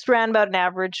 suits ran about an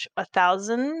average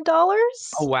 $1,000.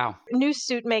 Oh, wow. New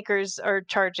suit makers are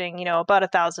charging, about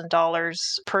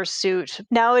 $1,000 per suit.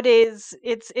 Nowadays,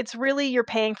 it's really you're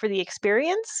paying for the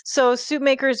experience. So suit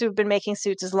makers who've been making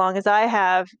suits as long as I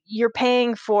have, you're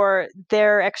paying for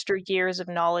their extra years of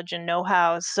knowledge and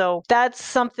know-how. So that's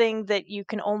something that you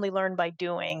can only learn by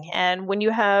doing. And when you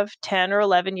have 10 or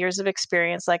 11 years of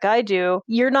experience like I do,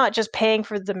 you're not just paying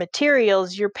for the materials,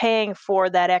 you're paying for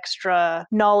that extra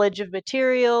knowledge of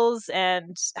materials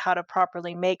and how to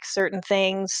properly make certain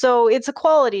things. So it's a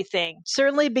quality thing.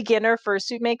 Certainly beginner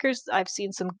fursuit makers, I've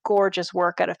seen some gorgeous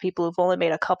work out of people who've only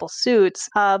made a couple suits,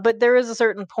 but there is a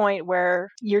certain point where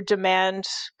your demand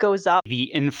goes up.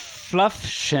 The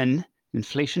inflation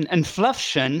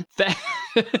that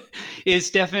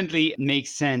is definitely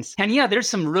makes sense. And yeah, there's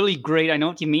some really great, I know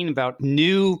what you mean about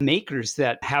new makers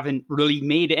that haven't really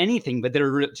made anything, but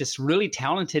they're just really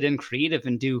talented and creative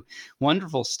and do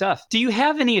wonderful stuff. Do you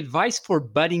have any advice for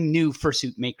budding new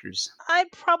fursuit makers?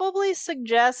 I'd probably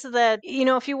suggest that,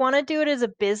 if you want to do it as a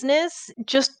business,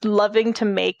 just loving to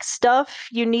make stuff,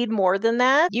 you need more than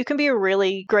that. You can be a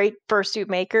really great fursuit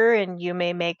maker and you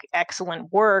may make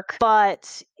excellent work,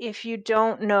 but if you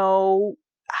don't know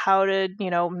how to,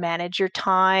 manage your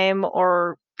time,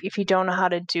 or if you don't know how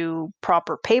to do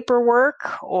proper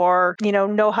paperwork, or,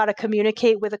 know how to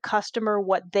communicate with a customer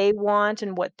what they want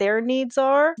and what their needs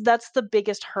are, that's the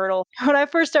biggest hurdle. When I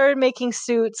first started making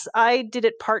suits, I did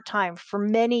it part-time for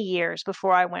many years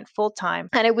before I went full-time.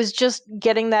 And it was just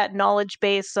getting that knowledge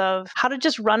base of how to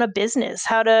just run a business,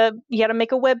 you got to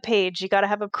make a web page, you got to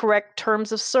have a correct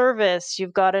terms of service,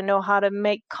 you've got to know how to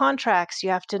make contracts,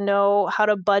 you have to know how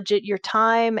to budget your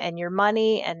time and your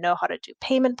money and know how to do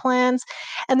payment plans.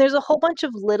 And there's a whole bunch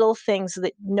of little things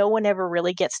that no one ever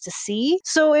really gets to see.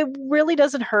 So it really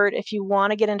doesn't hurt if you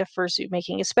want to get into fursuit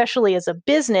making, especially as a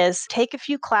business. Take a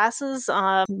few classes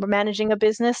on managing a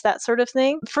business, that sort of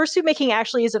thing. Fursuit making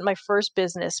actually isn't my first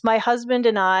business. My husband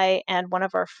and I and one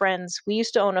of our friends, we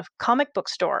used to own a comic book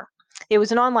store. It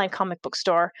was an online comic book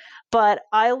store, but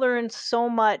I learned so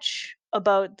much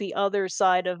about the other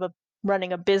side of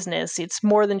running a business. It's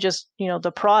more than just,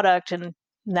 the product, and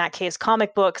in that case,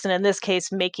 comic books, and in this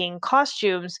case, making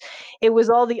costumes. It was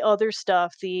all the other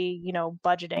stuff, the,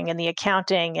 budgeting and the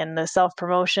accounting and the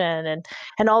self-promotion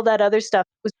and all that other stuff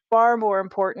was far more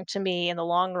important to me in the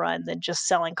long run than just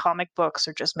selling comic books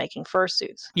or just making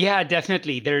fursuits. Yeah,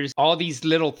 definitely. There's all these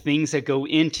little things that go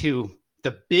into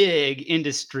the big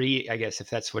industry, I guess, if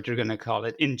that's what you're going to call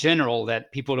it, in general,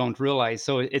 that people don't realize.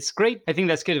 So it's great. I think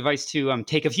that's good advice to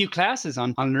take a few classes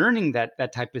on learning that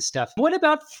type of stuff. What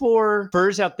about for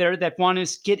furs out there that want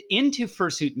to get into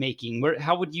fursuit making?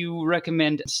 How would you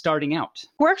recommend starting out?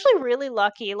 We're actually really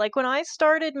lucky. Like when I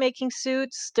started making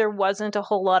suits, there wasn't a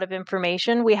whole lot of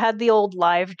information. We had the old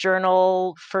live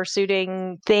journal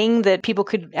fursuiting thing that people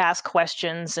could ask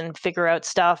questions and figure out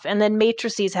stuff. And then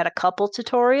Matrices had a couple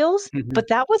tutorials. But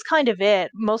that was kind of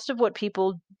it. Most of what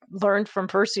people learned from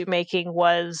fursuit making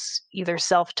was either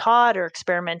self-taught or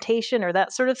experimentation or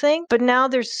that sort of thing. But now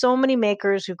there's so many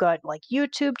makers who've got like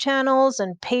YouTube channels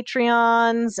and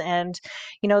Patreons, and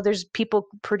there's people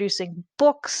producing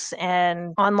books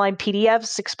and online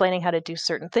PDFs explaining how to do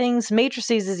certain things.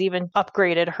 Matrices has even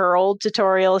upgraded her old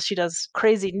tutorials. She does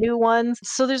crazy new ones.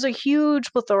 So there's a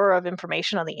huge plethora of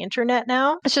information on the internet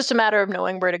now. It's just a matter of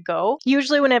knowing where to go.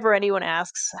 Usually whenever anyone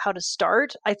asks how to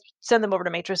start, I send them over to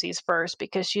Matrices first,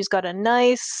 because she's got a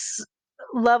nice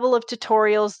level of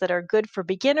tutorials that are good for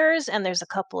beginners, and there's a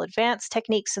couple advanced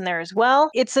techniques in there as well.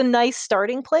 It's a nice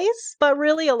starting place, but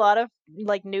really a lot of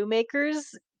like new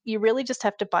makers, you really just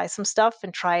have to buy some stuff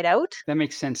and try it out. That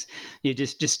makes sense. You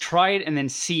just try it and then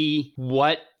see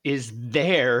what is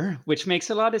there, which makes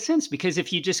a lot of sense, because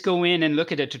if you just go in and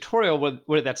look at a tutorial,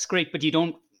 well that's great, but you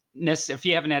don't necessarily, if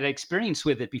you haven't had experience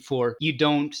with it before, you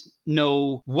don't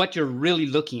know what you're really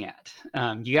looking at.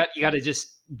 You got to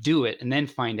just do it and then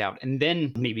find out, and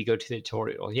then maybe go to the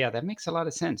tutorial. Yeah, that makes a lot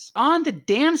of sense. On the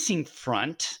dancing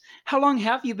front, how long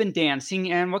have you been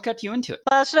dancing, and what got you into it?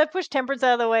 Should I push Temperance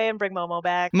out of the way and bring Momo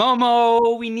back?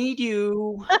 Momo, we need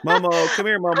you. Momo, come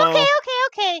here, Momo.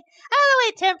 Okay. Out of the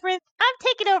way, Temperance. I'm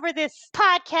taking over this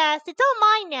podcast. It's all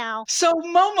mine now. So,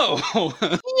 Momo,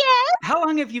 Yes, how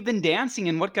long have you been dancing,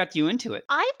 and what got you into it?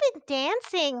 I've been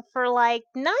dancing for like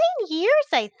 9 years,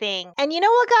 I think. And you know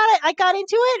what I got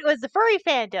into it? Was the furry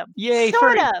fandom. Yay,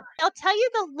 Sort furry. of. I'll tell you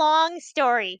the long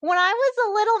story. When I was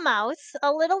a little mouse,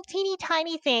 a little teeny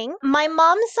tiny thing, my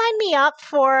mom signed me up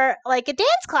for like a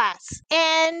dance class.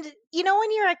 And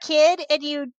when you're a kid and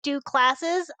you do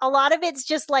classes, a lot of it's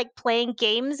just like playing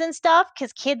games and stuff,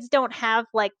 because kids don't have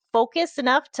like focus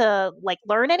enough to like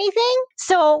learn anything.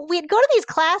 So we'd go to these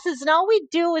classes and all we'd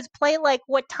do is play like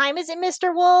What Time Is It,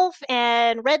 Mr. Wolf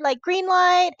and Red Light, Green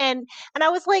Light. And I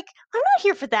was like, I'm not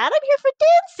here for that. I'm here for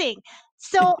dancing.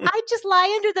 So I'd just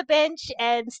lie under the bench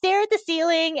and stare at the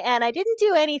ceiling, and I didn't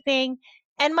do anything.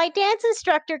 And my dance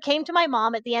instructor came to my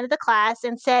mom at the end of the class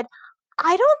and said,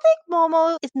 I don't think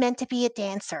Momo is meant to be a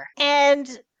dancer.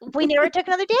 And we never took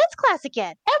another dance class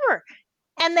again, ever.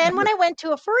 And then when I went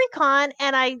to a furry con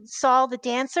and I saw the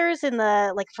dancers in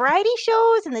the like variety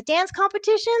shows and the dance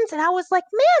competitions, and I was like,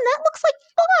 man, that looks like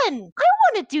fun. I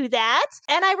want to do that.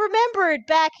 And I remembered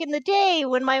back in the day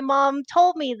when my mom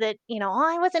told me that,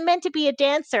 I wasn't meant to be a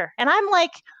dancer. And I'm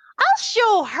like, I'll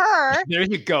show her. There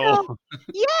you go.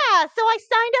 Yeah. So I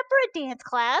signed up for a dance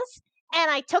class. And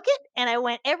I took it and I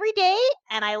went every day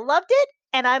and I loved it.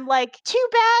 And I'm like, too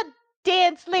bad,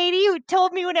 dance lady who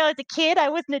told me when I was a kid I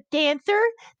wasn't a dancer.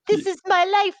 This is my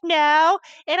life now.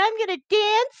 And I'm going to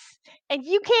dance and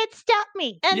you can't stop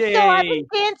me. And so I've been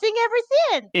dancing ever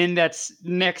since. In that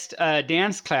next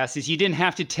dance classes, you didn't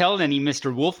have to tell any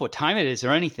Mr. Wolf what time it is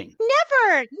or anything.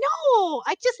 Never. No.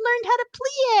 I just learned how to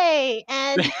plie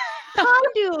and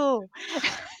condu.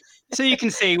 So you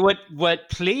can say, what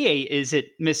plie is it,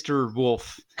 Mr.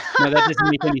 Wolf? No, that doesn't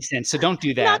make any sense. So don't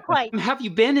do that. Not quite. Have you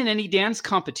been in any dance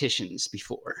competitions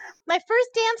before? My first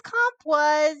dance comp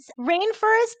was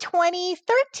Rainforest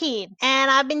 2013.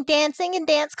 And I've been dancing in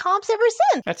dance comps ever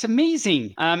since. That's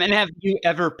amazing. And have you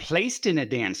ever placed in a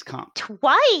dance comp?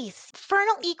 Twice.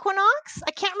 Vernal Equinox.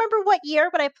 I can't remember what year,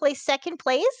 but I placed second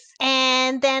place.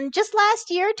 And then just last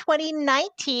year,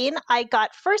 2019, I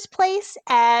got first place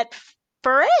at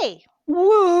Foray.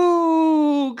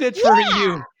 Woo! Good for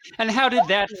you. And how did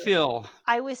that feel?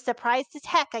 I was surprised as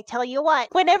heck, I tell you what.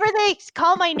 Whenever they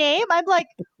call my name, I'm like,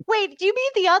 wait, do you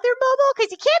mean the other Momo?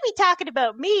 Because you can't be talking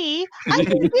about me. I just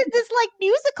did this like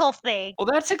musical thing. Well,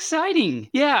 that's exciting.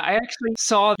 Yeah, I actually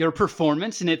saw your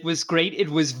performance and it was great. It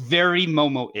was very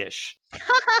Momo-ish.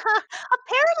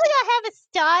 Apparently I have a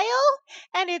style,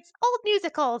 and it's old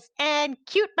musicals and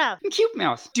cute mouth. Cute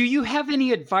mouth. Do you have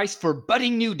any advice for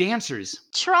budding new dancers?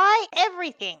 Try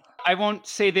everything. I won't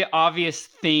say the obvious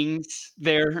things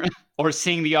there or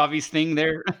sing the obvious thing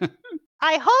there.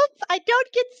 I hope I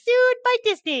don't get sued by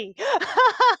Disney.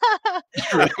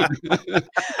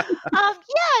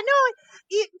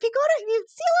 You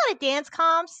see a lot of dance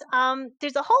comps.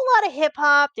 There's a whole lot of hip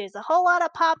hop. There's a whole lot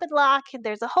of pop and lock.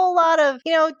 There's a whole lot of,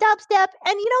 dubstep.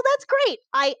 And, that's great.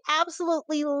 I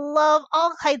absolutely love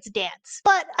all kinds of dance.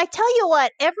 But I tell you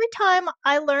what, every time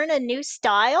I learn a new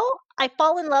style, I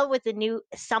fall in love with a new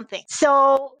something.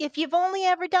 So if you've only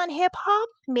ever done hip hop,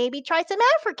 maybe try some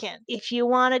African. If you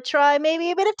want to try maybe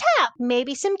a bit of tap,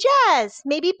 maybe some jazz,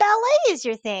 maybe ballet is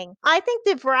your thing. I think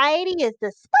the variety is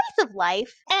the spice of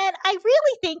life. And I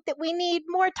really think that we need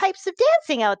more types of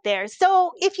dancing out there.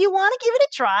 So if you want to give it a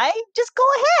try, just go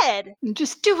ahead.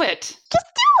 Just do it. Just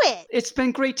do it. It's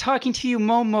been great talking to you,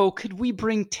 Momo. Could we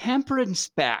bring Temperance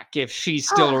back if she's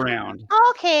still Oh. around?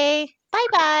 Okay.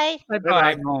 Bye-bye.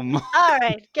 Bye-bye, Momo. All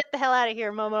right. Get the hell out of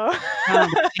here, Momo.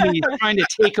 He's trying to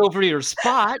take over your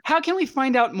spot. How can we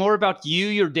find out more about you,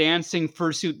 your dancing,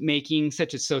 fursuit making,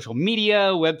 such as social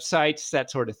media, websites, that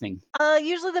sort of thing?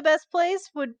 Usually the best place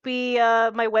would be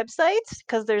my website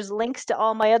because there's links to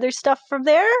all my other stuff from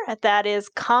there. That is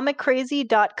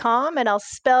comiccrazy.com, and I'll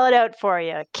spell it out for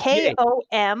you.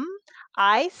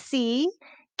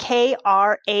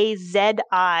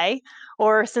 KOMICKRAZI,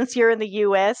 or since you're in the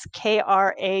US,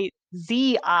 KRAZI.com.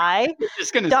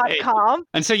 Just gonna say.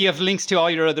 And so you have links to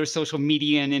all your other social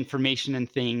media and information and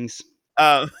things.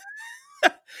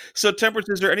 So, Temperance,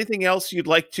 is there anything else you'd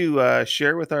like to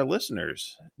share with our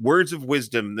listeners? Words of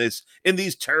wisdom in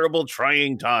these terrible,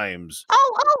 trying times.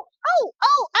 Oh, out of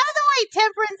the way,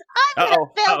 Temperance. I'm going to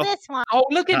fill this one. Oh,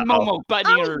 look at Momo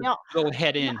butting her no. little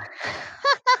head in.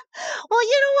 Well,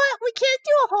 you know what? We can't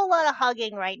do a whole lot of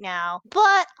hugging right now.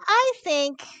 But I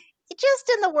think just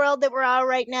in the world that we're at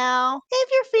right now, if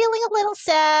you're feeling a little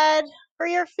sad or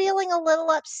you're feeling a little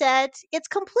upset, it's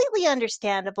completely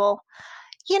understandable.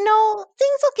 You know,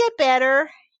 things will get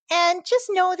better, and just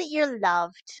know that you're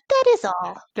loved. That is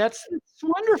all. That's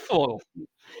wonderful.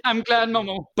 I'm glad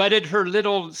Momo butted her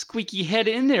little squeaky head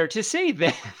in there to say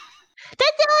that.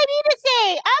 That's all I need to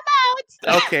say. I'm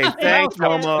out. Okay, thanks,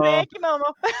 Momo. Thank you,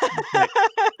 Momo.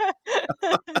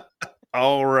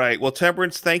 All right. Well,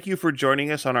 Temperance, thank you for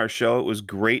joining us on our show. It was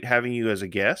great having you as a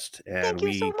guest. And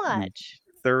Thank you so much.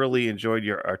 Thoroughly enjoyed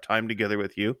our time together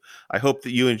with you. I hope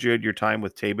that you enjoyed your time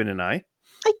with Tabin and I.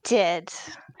 I did.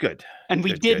 Good. And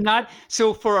we did not.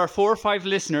 So for our 4 or 5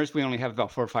 listeners, we only have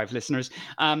about 4 or 5 listeners.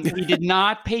 We did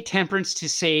not pay Temperance to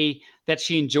say that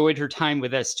she enjoyed her time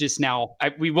with us just now.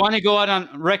 We want to go out on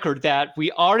record that we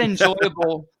are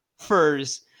enjoyable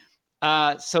furs.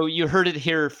 So you heard it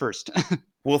here first.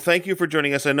 Well, thank you for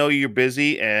joining us. I know you're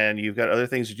busy and you've got other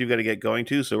things that you've got to get going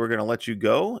to. So we're going to let you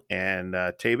go. And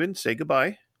Tabin, say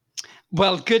goodbye.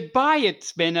 Well, goodbye.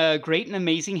 It's been great and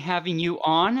amazing having you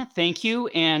on. Thank you.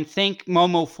 And thank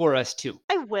Momo for us, too.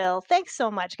 I will. Thanks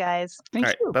so much, guys. Thank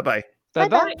All you. right, bye-bye.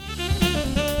 Bye-bye.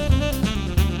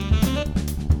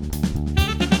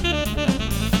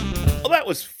 Well, that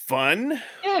was fun.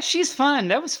 Yeah, she's fun.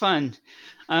 That was fun.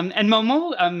 And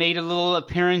Momo made a little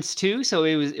appearance, too. So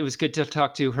it was good to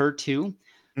talk to her, too.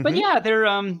 Mm-hmm. But yeah,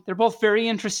 they're both very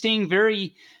interesting,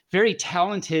 very, very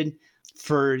talented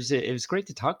furs. It was great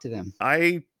to talk to them.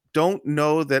 I don't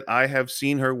know that I have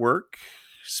seen her work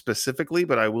specifically,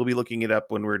 but I will be looking it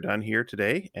up when we're done here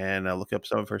today and look up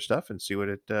some of her stuff and see what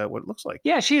it looks like.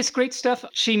 Yeah, she has great stuff.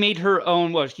 She made her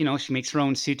own, she makes her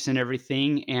own suits and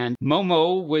everything. And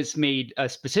Momo was made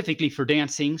specifically for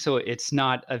dancing, so it's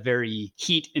not a very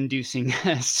heat-inducing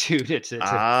suit. Yes.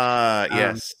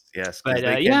 But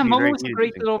Momo was a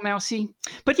great little mousy.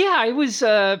 But yeah, I was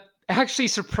actually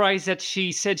surprised that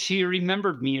she said she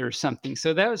remembered me or something.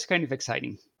 So that was kind of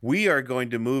exciting. We are going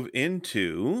to move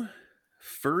into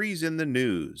Furries in the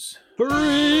News.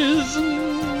 Furries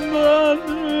in the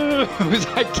News.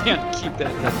 I can't keep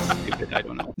that. That's stupid. I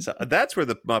don't know. So that's where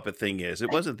the Muppet thing is.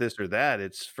 It wasn't this or that.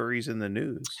 It's Furries in the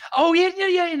News. Oh, yeah.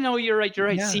 No, you're right.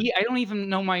 Yeah. See, I don't even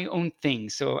know my own thing.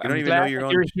 So I'm glad that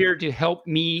you're here to help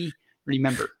me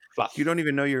remember. Fluff. You don't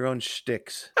even know your own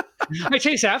shticks. I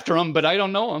chase after them, but I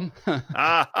don't know them.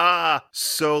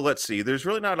 So let's see. There's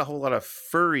really not a whole lot of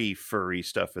furry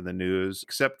stuff in the news,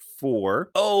 except for,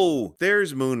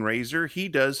 there's Moonrazer. He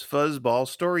does Fuzzball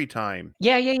Storytime.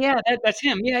 Yeah. That's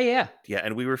him. Yeah. Yeah,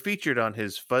 and we were featured on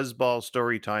his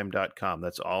fuzzballstorytime.com.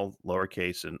 That's all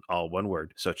lowercase and all one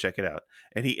word. So check it out.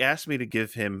 And he asked me to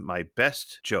give him my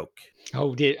best joke.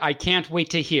 Oh, I can't wait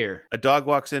to hear. A dog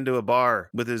walks into a bar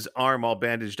with his arm all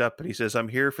bandaged up, and he says, "I'm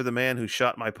here for the man who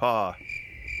shot my paw."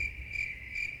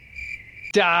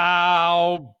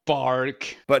 Dow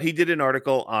bark. But he did an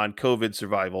article on COVID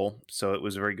survival, so it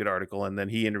was a very good article. And then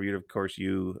he interviewed, of course,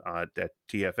 you at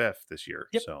TFF this year.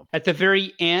 Yep. So at the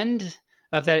very end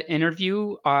of that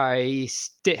interview, I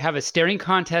have a staring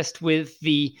contest with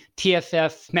the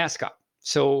TFF mascot.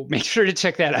 So make sure to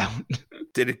check that out.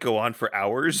 Did it go on for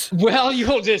hours? Well,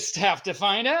 you'll just have to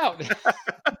find out.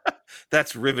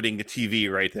 That's riveting to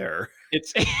TV right there. It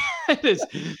is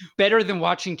better than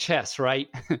watching chess, right?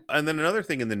 And then another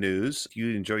thing in the news,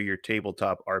 you enjoy your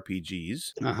tabletop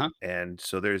RPGs. Uh-huh. And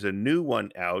so there's a new one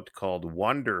out called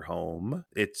Wanderhome.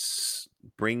 It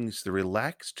brings the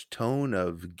relaxed tone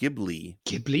of Ghibli.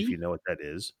 Ghibli? If you know what that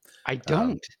is. I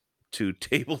don't. to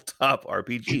tabletop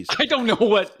RPGs. I don't know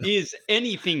what is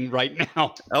anything right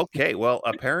now. Okay, well,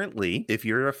 apparently, if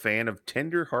you're a fan of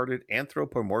tender-hearted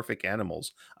anthropomorphic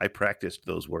animals, I practiced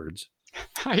those words,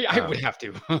 I would have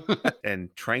to.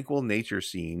 and tranquil nature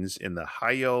scenes in the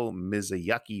Hayao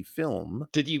Mizuyaki film.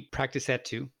 Did you practice that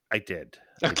too? I did.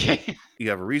 Okay. You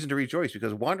have a reason to rejoice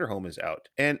because Wanderhome is out,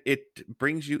 and it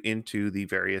brings you into the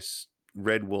various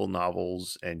Red Wool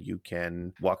novels, and you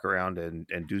can walk around and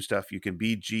do stuff. You can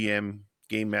be GM,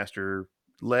 game master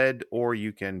led, or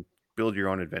you can build your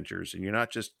own adventures, and you're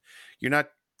not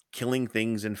killing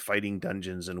things and fighting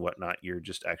dungeons and whatnot. You're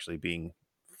just actually being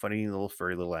funny little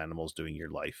furry little animals doing your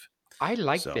life. I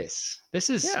like So, this. This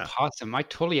is yeah. awesome. I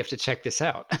totally have to check this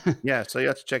out. Yeah, so you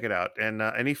have to check it out. And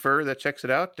any fur that checks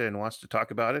it out and wants to talk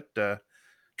about it,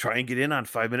 try and get in on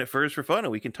 5-minute furs for fun,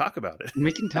 and we can talk about it.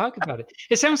 We can talk about it.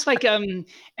 It sounds like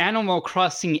Animal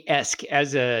Crossing-esque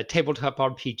as a tabletop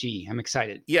RPG. I'm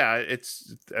excited. Yeah,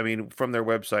 from their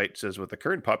website, it says, with the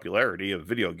current popularity of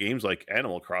video games like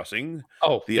Animal Crossing,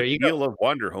 Oh, the there you appeal go. of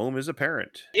Wanderhome is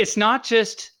apparent. It's not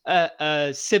just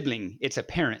a sibling. It's a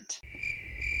parent.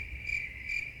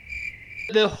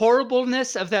 The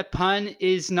horribleness of that pun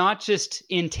is not just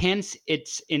intense.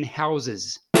 It's in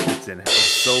houses. It's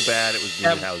so bad it was in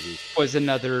That houses. was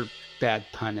another bad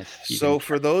pun. If you So didn't-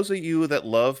 for those of you that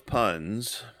love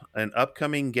puns, an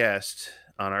upcoming guest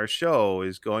on our show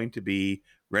is going to be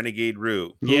Renegade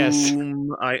Rue, Yes.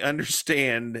 whom I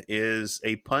understand is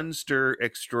a punster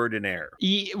extraordinaire.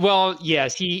 Well,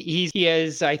 yes, he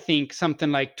has, I think,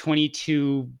 something like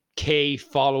 22K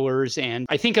followers, and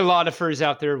I think a lot of furs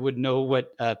out there would know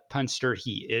what a punster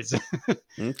he is.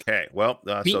 Okay, well,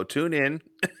 so tune in.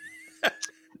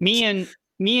 me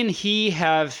and he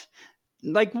have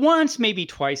like once, maybe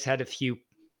twice, had a few.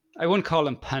 I wouldn't call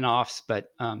them pun offs, but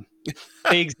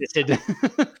they existed.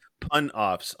 Pun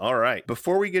offs. All right.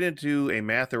 Before we get into a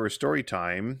math or a story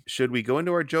time, should we go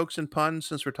into our jokes and puns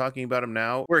since we're talking about them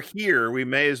now? We're here. We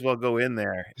may as well go in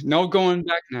there. No going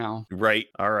back now. Right.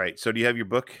 All right. So do you have your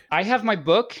book? I have my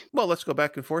book. Well, let's go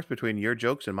back and forth between your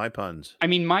jokes and my puns. I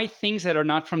mean, my things that are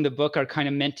not from the book are kind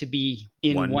of meant to be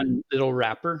in one little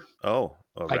wrapper. Oh,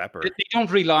 a Like, wrapper. they don't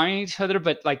rely on each other,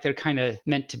 but like they're kind of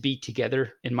meant to be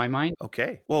together in my mind.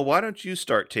 Okay. Well, why don't you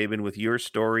start, Tabin, with your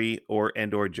story or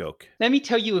joke? Let me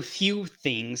tell you a few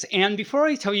things. And before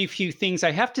I tell you a few things,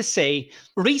 I have to say,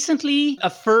 recently a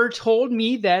fur told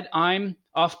me that I'm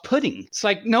off-putting. It's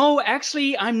like, no,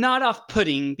 actually, I'm not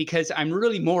off-putting because I'm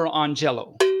really more on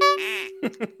Jell-O.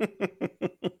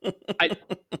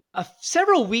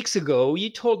 Several weeks ago, you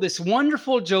told this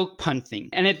wonderful joke pun thing,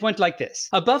 and it went like this.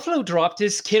 A buffalo dropped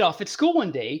his kid off at school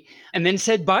one day and then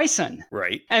said, "Bye, son."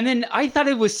 Right. And then I thought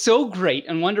it was so great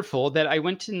and wonderful that I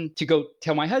went in to go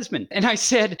tell my husband. And I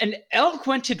said, an elk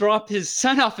went to drop his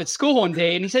son off at school one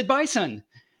day and he said, "Bye, son."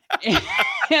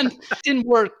 And it didn't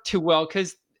work too well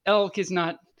because elk is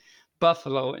not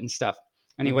buffalo and stuff.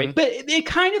 Anyway, but it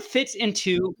kind of fits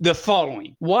into the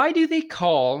following. Why do they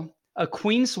call a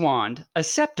queen's wand a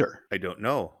scepter? I don't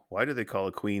know. Why do they call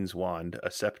a queen's wand a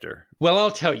scepter? Well,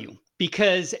 I'll tell you.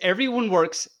 Because everyone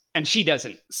works and she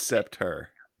doesn't. Except her.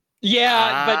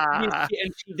 Yeah, but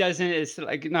and she doesn't. It's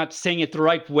like not saying it the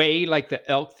right way, like the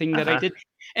elk thing that I did.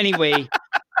 Anyway,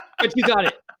 but you got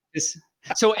it.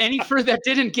 So any fur that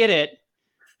didn't get it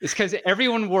is because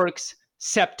everyone works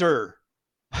scepter.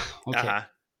 Okay.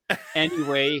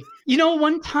 Anyway,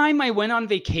 one time I went on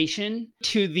vacation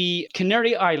to the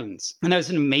Canary Islands, and that was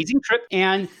an amazing trip.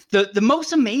 And the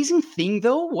most amazing thing,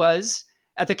 though, was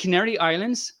at the Canary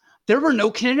Islands, there were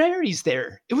no canaries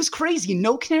there. It was crazy.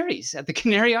 No canaries at the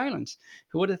Canary Islands.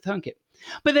 Who would have thunk it?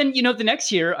 But then, the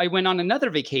next year I went on another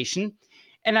vacation,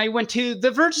 and I went to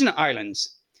the Virgin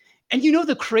Islands. And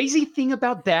the crazy thing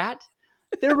about that?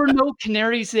 There were no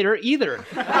canaries there either.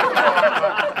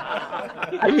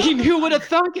 I mean, who would have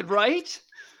thunk it, right?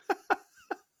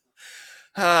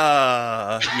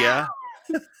 Yeah.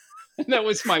 That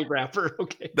was my wrapper.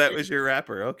 Okay. That was your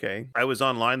wrapper. Okay. I was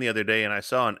online the other day and I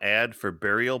saw an ad for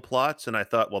burial plots, and I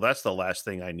thought, well, that's the last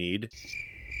thing I need.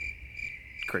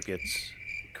 Crickets.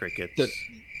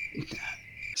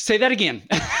 Say that again.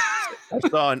 I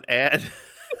saw an ad.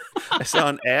 I saw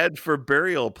an ad for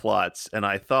burial plots, and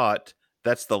I thought,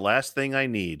 that's the last thing I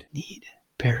need.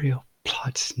 Burial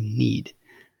plots need.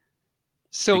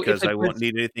 So because I won't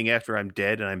need anything after I'm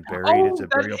dead and I'm buried. It's a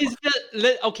burial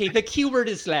plot. Okay, the keyword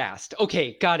is last.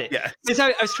 Okay, got it. Yeah. Because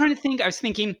I was trying to think, I was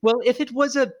thinking, well, if it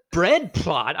was a bread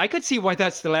plot, I could see why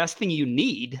that's the last thing you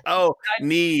need. Oh,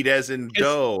 need as in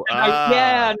dough.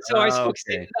 Yeah, so I spoke.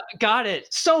 Okay. Got it.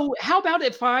 So how about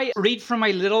if I read from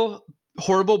my little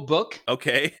horrible book.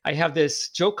 Okay. I have this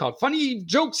joke called Funny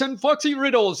Jokes and Foxy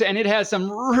Riddles, and it has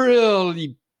some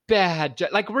really bad,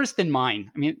 like worse than mine.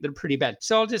 I mean, they're pretty bad.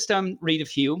 So I'll just read a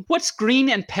few. What's green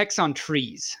and pecks on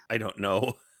trees? I don't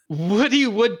know. Woody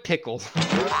Woodpickle.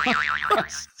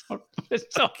 It's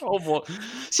so horrible.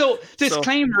 So,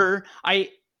 disclaimer, I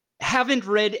haven't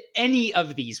read any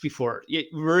of these before.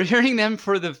 I'm hearing them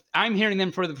for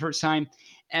the first time,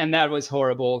 and that was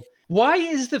horrible. Why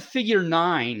is the figure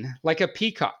 9 like a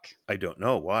peacock? I don't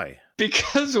know why.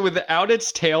 Because without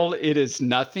its tail, it is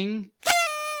nothing.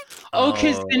 Oh,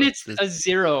 because then it's a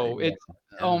 0.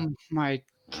 Oh my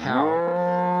cow.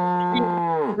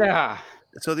 Yeah.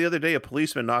 So the other day, a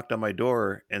policeman knocked on my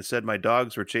door and said my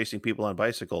dogs were chasing people on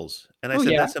bicycles. And I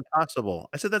said, that's impossible.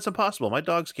 That's impossible. My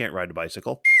dogs can't ride a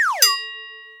bicycle.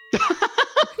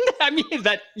 I mean,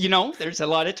 there's a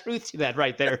lot of truth to that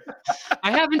right there.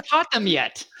 I haven't taught them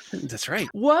yet. That's right.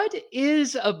 What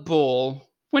is a bull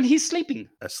when he's sleeping?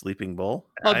 A sleeping bull?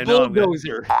 A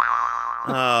bulldozer.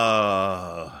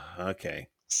 Oh, okay.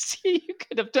 See, you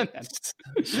could have done that.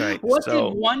 That's right. What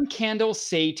did one candle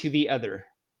say to the other?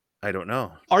 I don't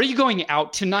know. Are you going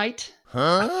out tonight?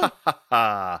 Huh?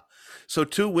 So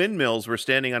 2 windmills were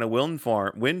standing on a wind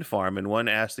farm, and one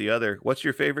asked the other, "What's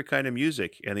your favorite kind of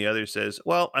music?" And the other says,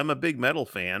 "Well, I'm a big metal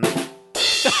fan."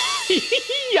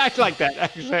 Yeah, I like that.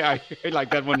 Actually, I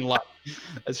like that one a lot.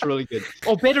 That's really good.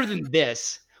 Oh, better than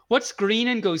this. What's green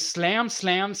and goes slam,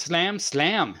 slam, slam,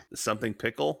 slam? Something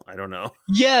pickle? I don't know.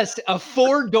 Yes, a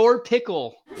 4-door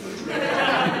pickle.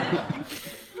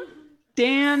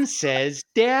 Dan says,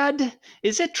 Dad,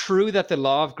 is it true that the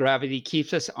law of gravity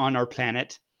keeps us on our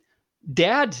planet?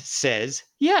 Dad says,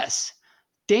 yes.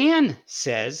 Dan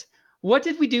says, what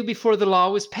did we do before the law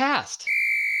was passed?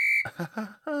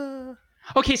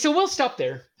 Okay, so we'll stop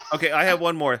there. Okay, I have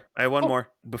one more. More.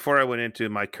 Before I went into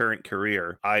my current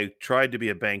career, I tried to be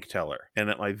a bank teller. And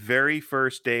at my very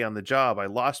first day on the job, I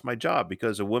lost my job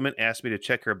because a woman asked me to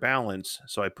check her balance,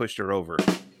 so I pushed her over.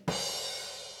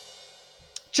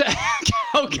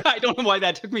 Okay, I don't know why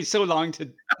that took me so long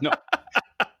to... No,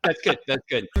 that's good.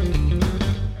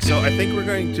 So I think we're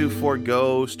going to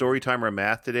forego story time or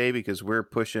math today because we're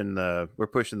pushing the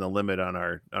limit on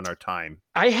our time.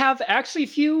 I have actually a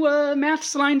few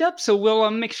maths lined up, so we'll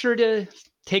make sure to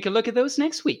take a look at those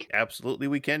next week. Absolutely,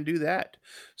 we can do that.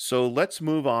 So let's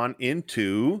move on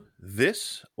into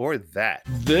this or that.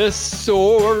 This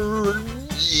or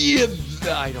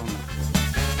I don't know.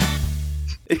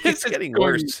 It's getting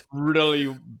worse.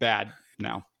 Really bad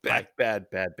now. Bad.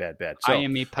 So, I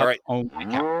am a pup. All right. Oh my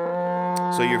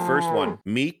God. So your first one,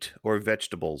 meat or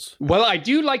vegetables? Well, I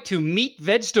do like to meat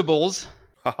vegetables.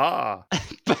 Haha.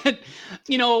 But,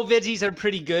 veggies are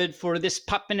pretty good for this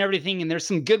pup and everything. And there's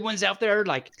some good ones out there,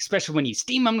 like especially when you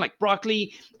steam them, like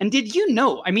broccoli. And did you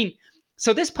know,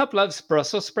 so this pup loves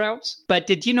Brussels sprouts, but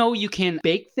did you know you can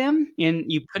bake them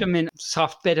and you put them in a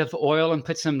soft bed of oil and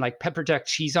put some like pepper jack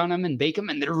cheese on them and bake them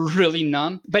and they're really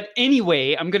numb? But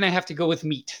anyway, I'm going to have to go with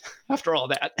meat after all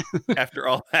that. After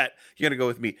all that, you're going to go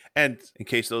with meat. And in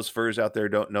case those furs out there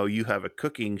don't know, you have a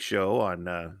cooking show on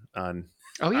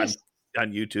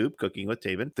YouTube, Cooking with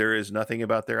Taven. There is nothing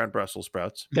about there on Brussels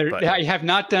sprouts. I have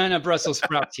not done a Brussels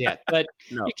sprouts yet, but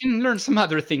no. You can learn some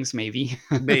other things maybe.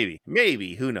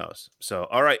 maybe, who knows? So,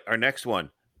 all right, our next one,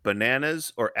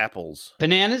 bananas or apples?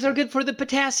 Bananas are good for the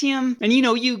potassium. And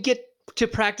you get to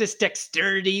practice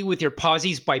dexterity with your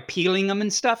pawsies by peeling them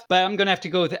and stuff. But I'm going to have to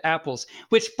go with apples,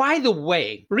 which, by the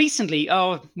way, recently,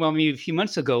 maybe a few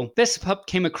months ago, this pup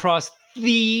came across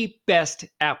the best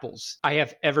apples I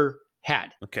have ever had.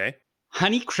 Okay.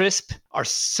 Honey Crisp are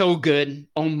so good.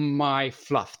 Oh my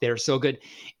fluff, they're so good.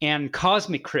 And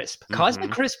Cosmic Crisp. Mm-hmm.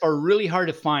 Cosmic Crisp are really hard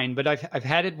to find, but I've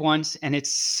had it once and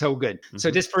it's so good. Mm-hmm. So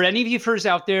just for any of you furs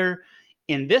out there,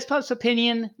 in this pup's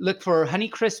opinion, look for Honey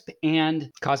Crisp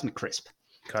and Cosmic Crisp.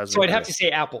 So I'd have to say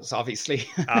apples, obviously.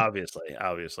 Obviously.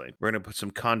 We're going to put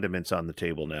some condiments on the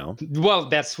table now. Well,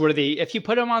 that's where if you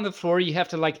put them on the floor, you have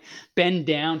to bend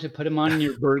down to put them on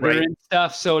your burger right. And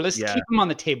stuff. So let's keep them on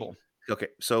the table. Okay,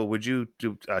 so would you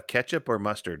do ketchup or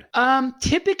mustard?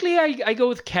 Typically, I go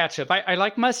with ketchup. I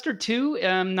like mustard too.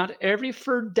 Not every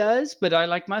fur does, but I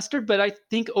like mustard. But I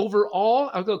think overall,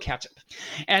 I'll go ketchup.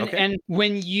 And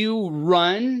when you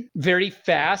run very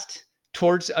fast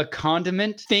towards a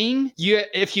condiment thing,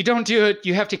 if you don't do it,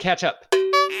 you have to catch up.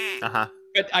 Uh-huh.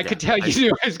 But I could tell you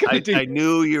knew I was going to do. I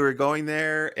knew you were going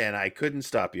there, and I couldn't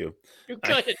stop you. You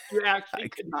couldn't. You actually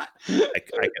could not. I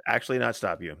could actually not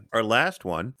stop you. Our last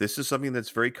one. This is something that's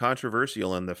very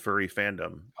controversial in the furry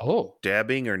fandom. Oh.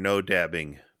 Dabbing or no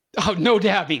dabbing? Oh, no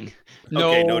dabbing.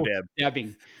 No dab.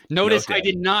 Dabbing. Notice I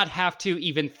did not have to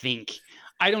even think.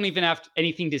 I don't even have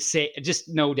anything to say. Just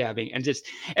no dabbing. And just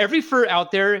every fur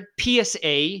out there,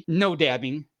 PSA, no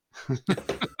dabbing.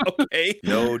 Okay.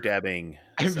 No dabbing.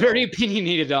 I'm very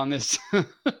opinionated on this.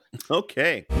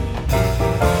 Okay.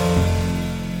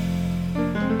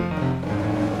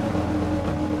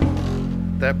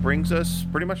 That brings us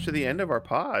pretty much to the end of our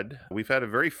pod. We've had a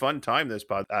very fun time this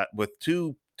pod with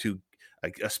a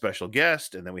special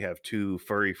guest, and then we have two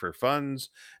Furries for Fun,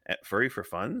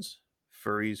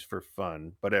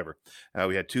 whatever.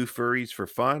 We had two Furries for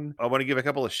Fun. I want to give a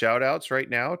couple of shout outs right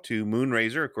now to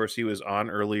Moonraiser. Of course, he was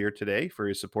on earlier today for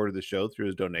his support of the show through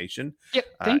his donation. Yep,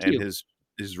 thank you. And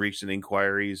his recent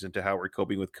inquiries into how we're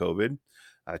coping with COVID.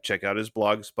 Check out his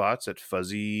blog spots at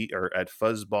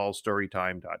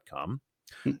fuzzballstorytime.com.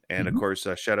 And of course,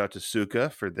 shout out to Suka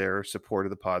for their support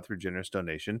of the pod through generous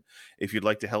donation. If you'd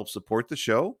like to help support the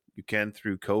show, you can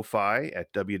through Ko-Fi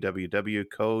at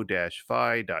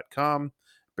www.ko-fi.com,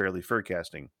 Barely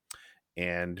Furcasting.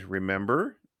 And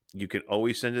remember, you can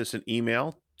always send us an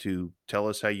email to tell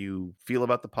us how you feel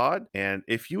about the pod. And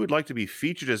if you would like to be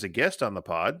featured as a guest on the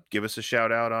pod, give us a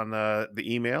shout out on the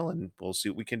email and we'll see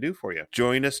what we can do for you.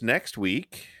 Join us next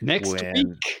week.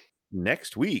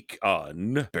 Next week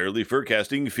on Barely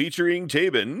Furcasting featuring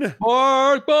Tabin.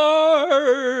 Bark,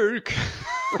 bark!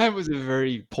 That was a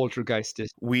very poltergeistic.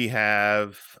 We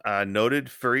have a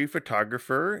noted furry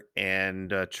photographer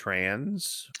and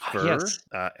trans fur. Yes.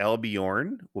 Elle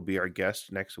Bjorn will be our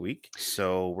guest next week.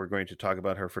 So we're going to talk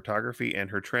about her photography and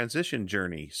her transition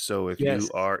journey. So if you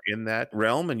are in that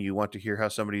realm and you want to hear how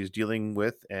somebody is dealing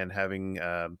with and having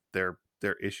their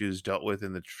issues dealt with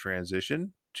in the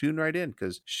transition, tune right in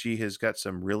because she has got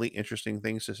some really interesting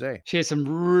things to say. She has some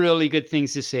really good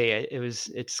things to say.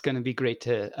 It's going to be great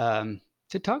to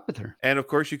talk with her. And of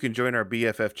course, you can join our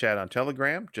BFF chat on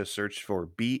Telegram. Just search for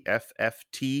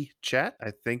BFFT chat.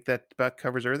 I think that about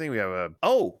covers everything. We have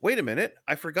wait a minute.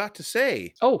 I forgot to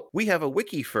say. Oh, we have a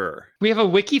WikiFur. We have a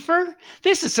WikiFur?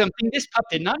 This is something this pup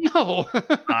did not know.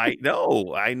 I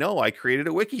know. I created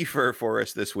a WikiFur for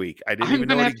us this week. I didn't even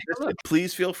know it existed.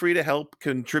 Please feel free to help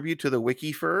contribute to the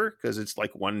WikiFur because it's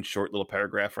like one short little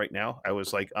paragraph right now. I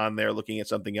was like on there looking at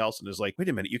something else and was like, wait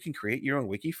a minute, you can create your own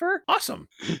WikiFur? Awesome.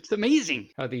 It's amazing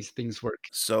how these things work.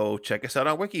 So check us out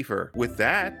on WikiFur. With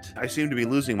that, I seem to be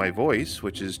losing my voice,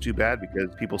 which is too bad because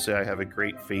people say I have a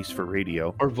great face for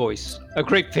radio. Or voice. A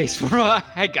great face for...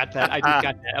 I got that. I just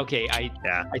got that. Okay, I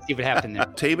see what happened there.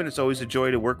 Tabin, it's always a joy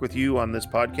to work with you on this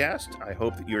podcast. I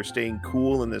hope that you're staying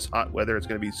cool in this hot weather. It's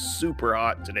going to be super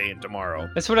hot today and tomorrow.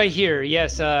 That's what I hear.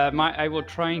 Yes, I will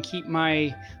try and keep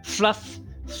my fluff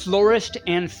flourished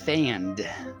and fanned.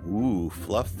 Ooh,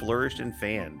 fluff flourished and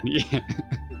fanned. Yeah.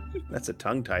 That's a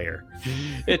tongue tire.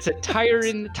 It's a tire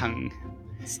in the tongue.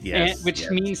 Yes. Which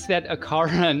means that a car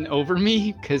ran over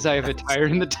me because I have a tire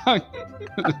in the tongue.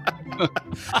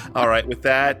 All right. With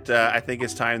that, I think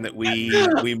it's time that we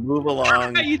move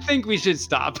along. You think we should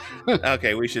stop?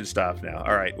 Okay, we should stop now.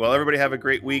 All right. Well, everybody have a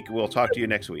great week. We'll talk to you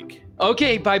next week.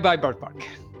 Okay. Bye-bye, Bark Bark.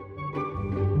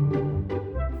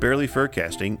 Barely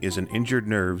Furcasting is an Injured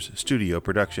Nerves studio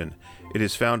production. It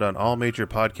is found on all major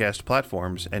podcast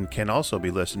platforms and can also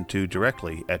be listened to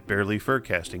directly at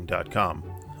barelyfurcasting.com.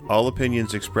 All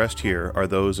opinions expressed here are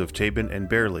those of Tabin and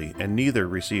Barely, and neither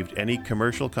received any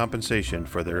commercial compensation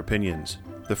for their opinions.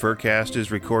 The Furcast is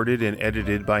recorded and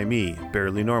edited by me,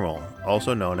 Barely Normal,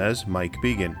 also known as Mike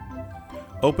Began.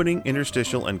 Opening,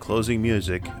 interstitial, and closing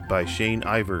music by Shane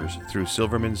Ivers through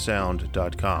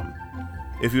silvermansound.com.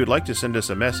 If you would like to send us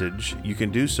a message, you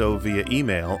can do so via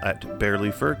email at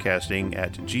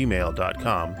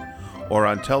barelyfurcasting@gmail.com or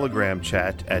on Telegram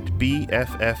chat at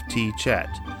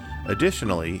BFFTchat.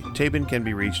 Additionally, Tabin can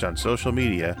be reached on social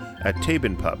media at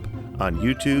TabinPup on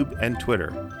YouTube and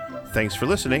Twitter. Thanks for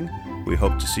listening. We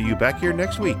hope to see you back here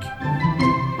next week.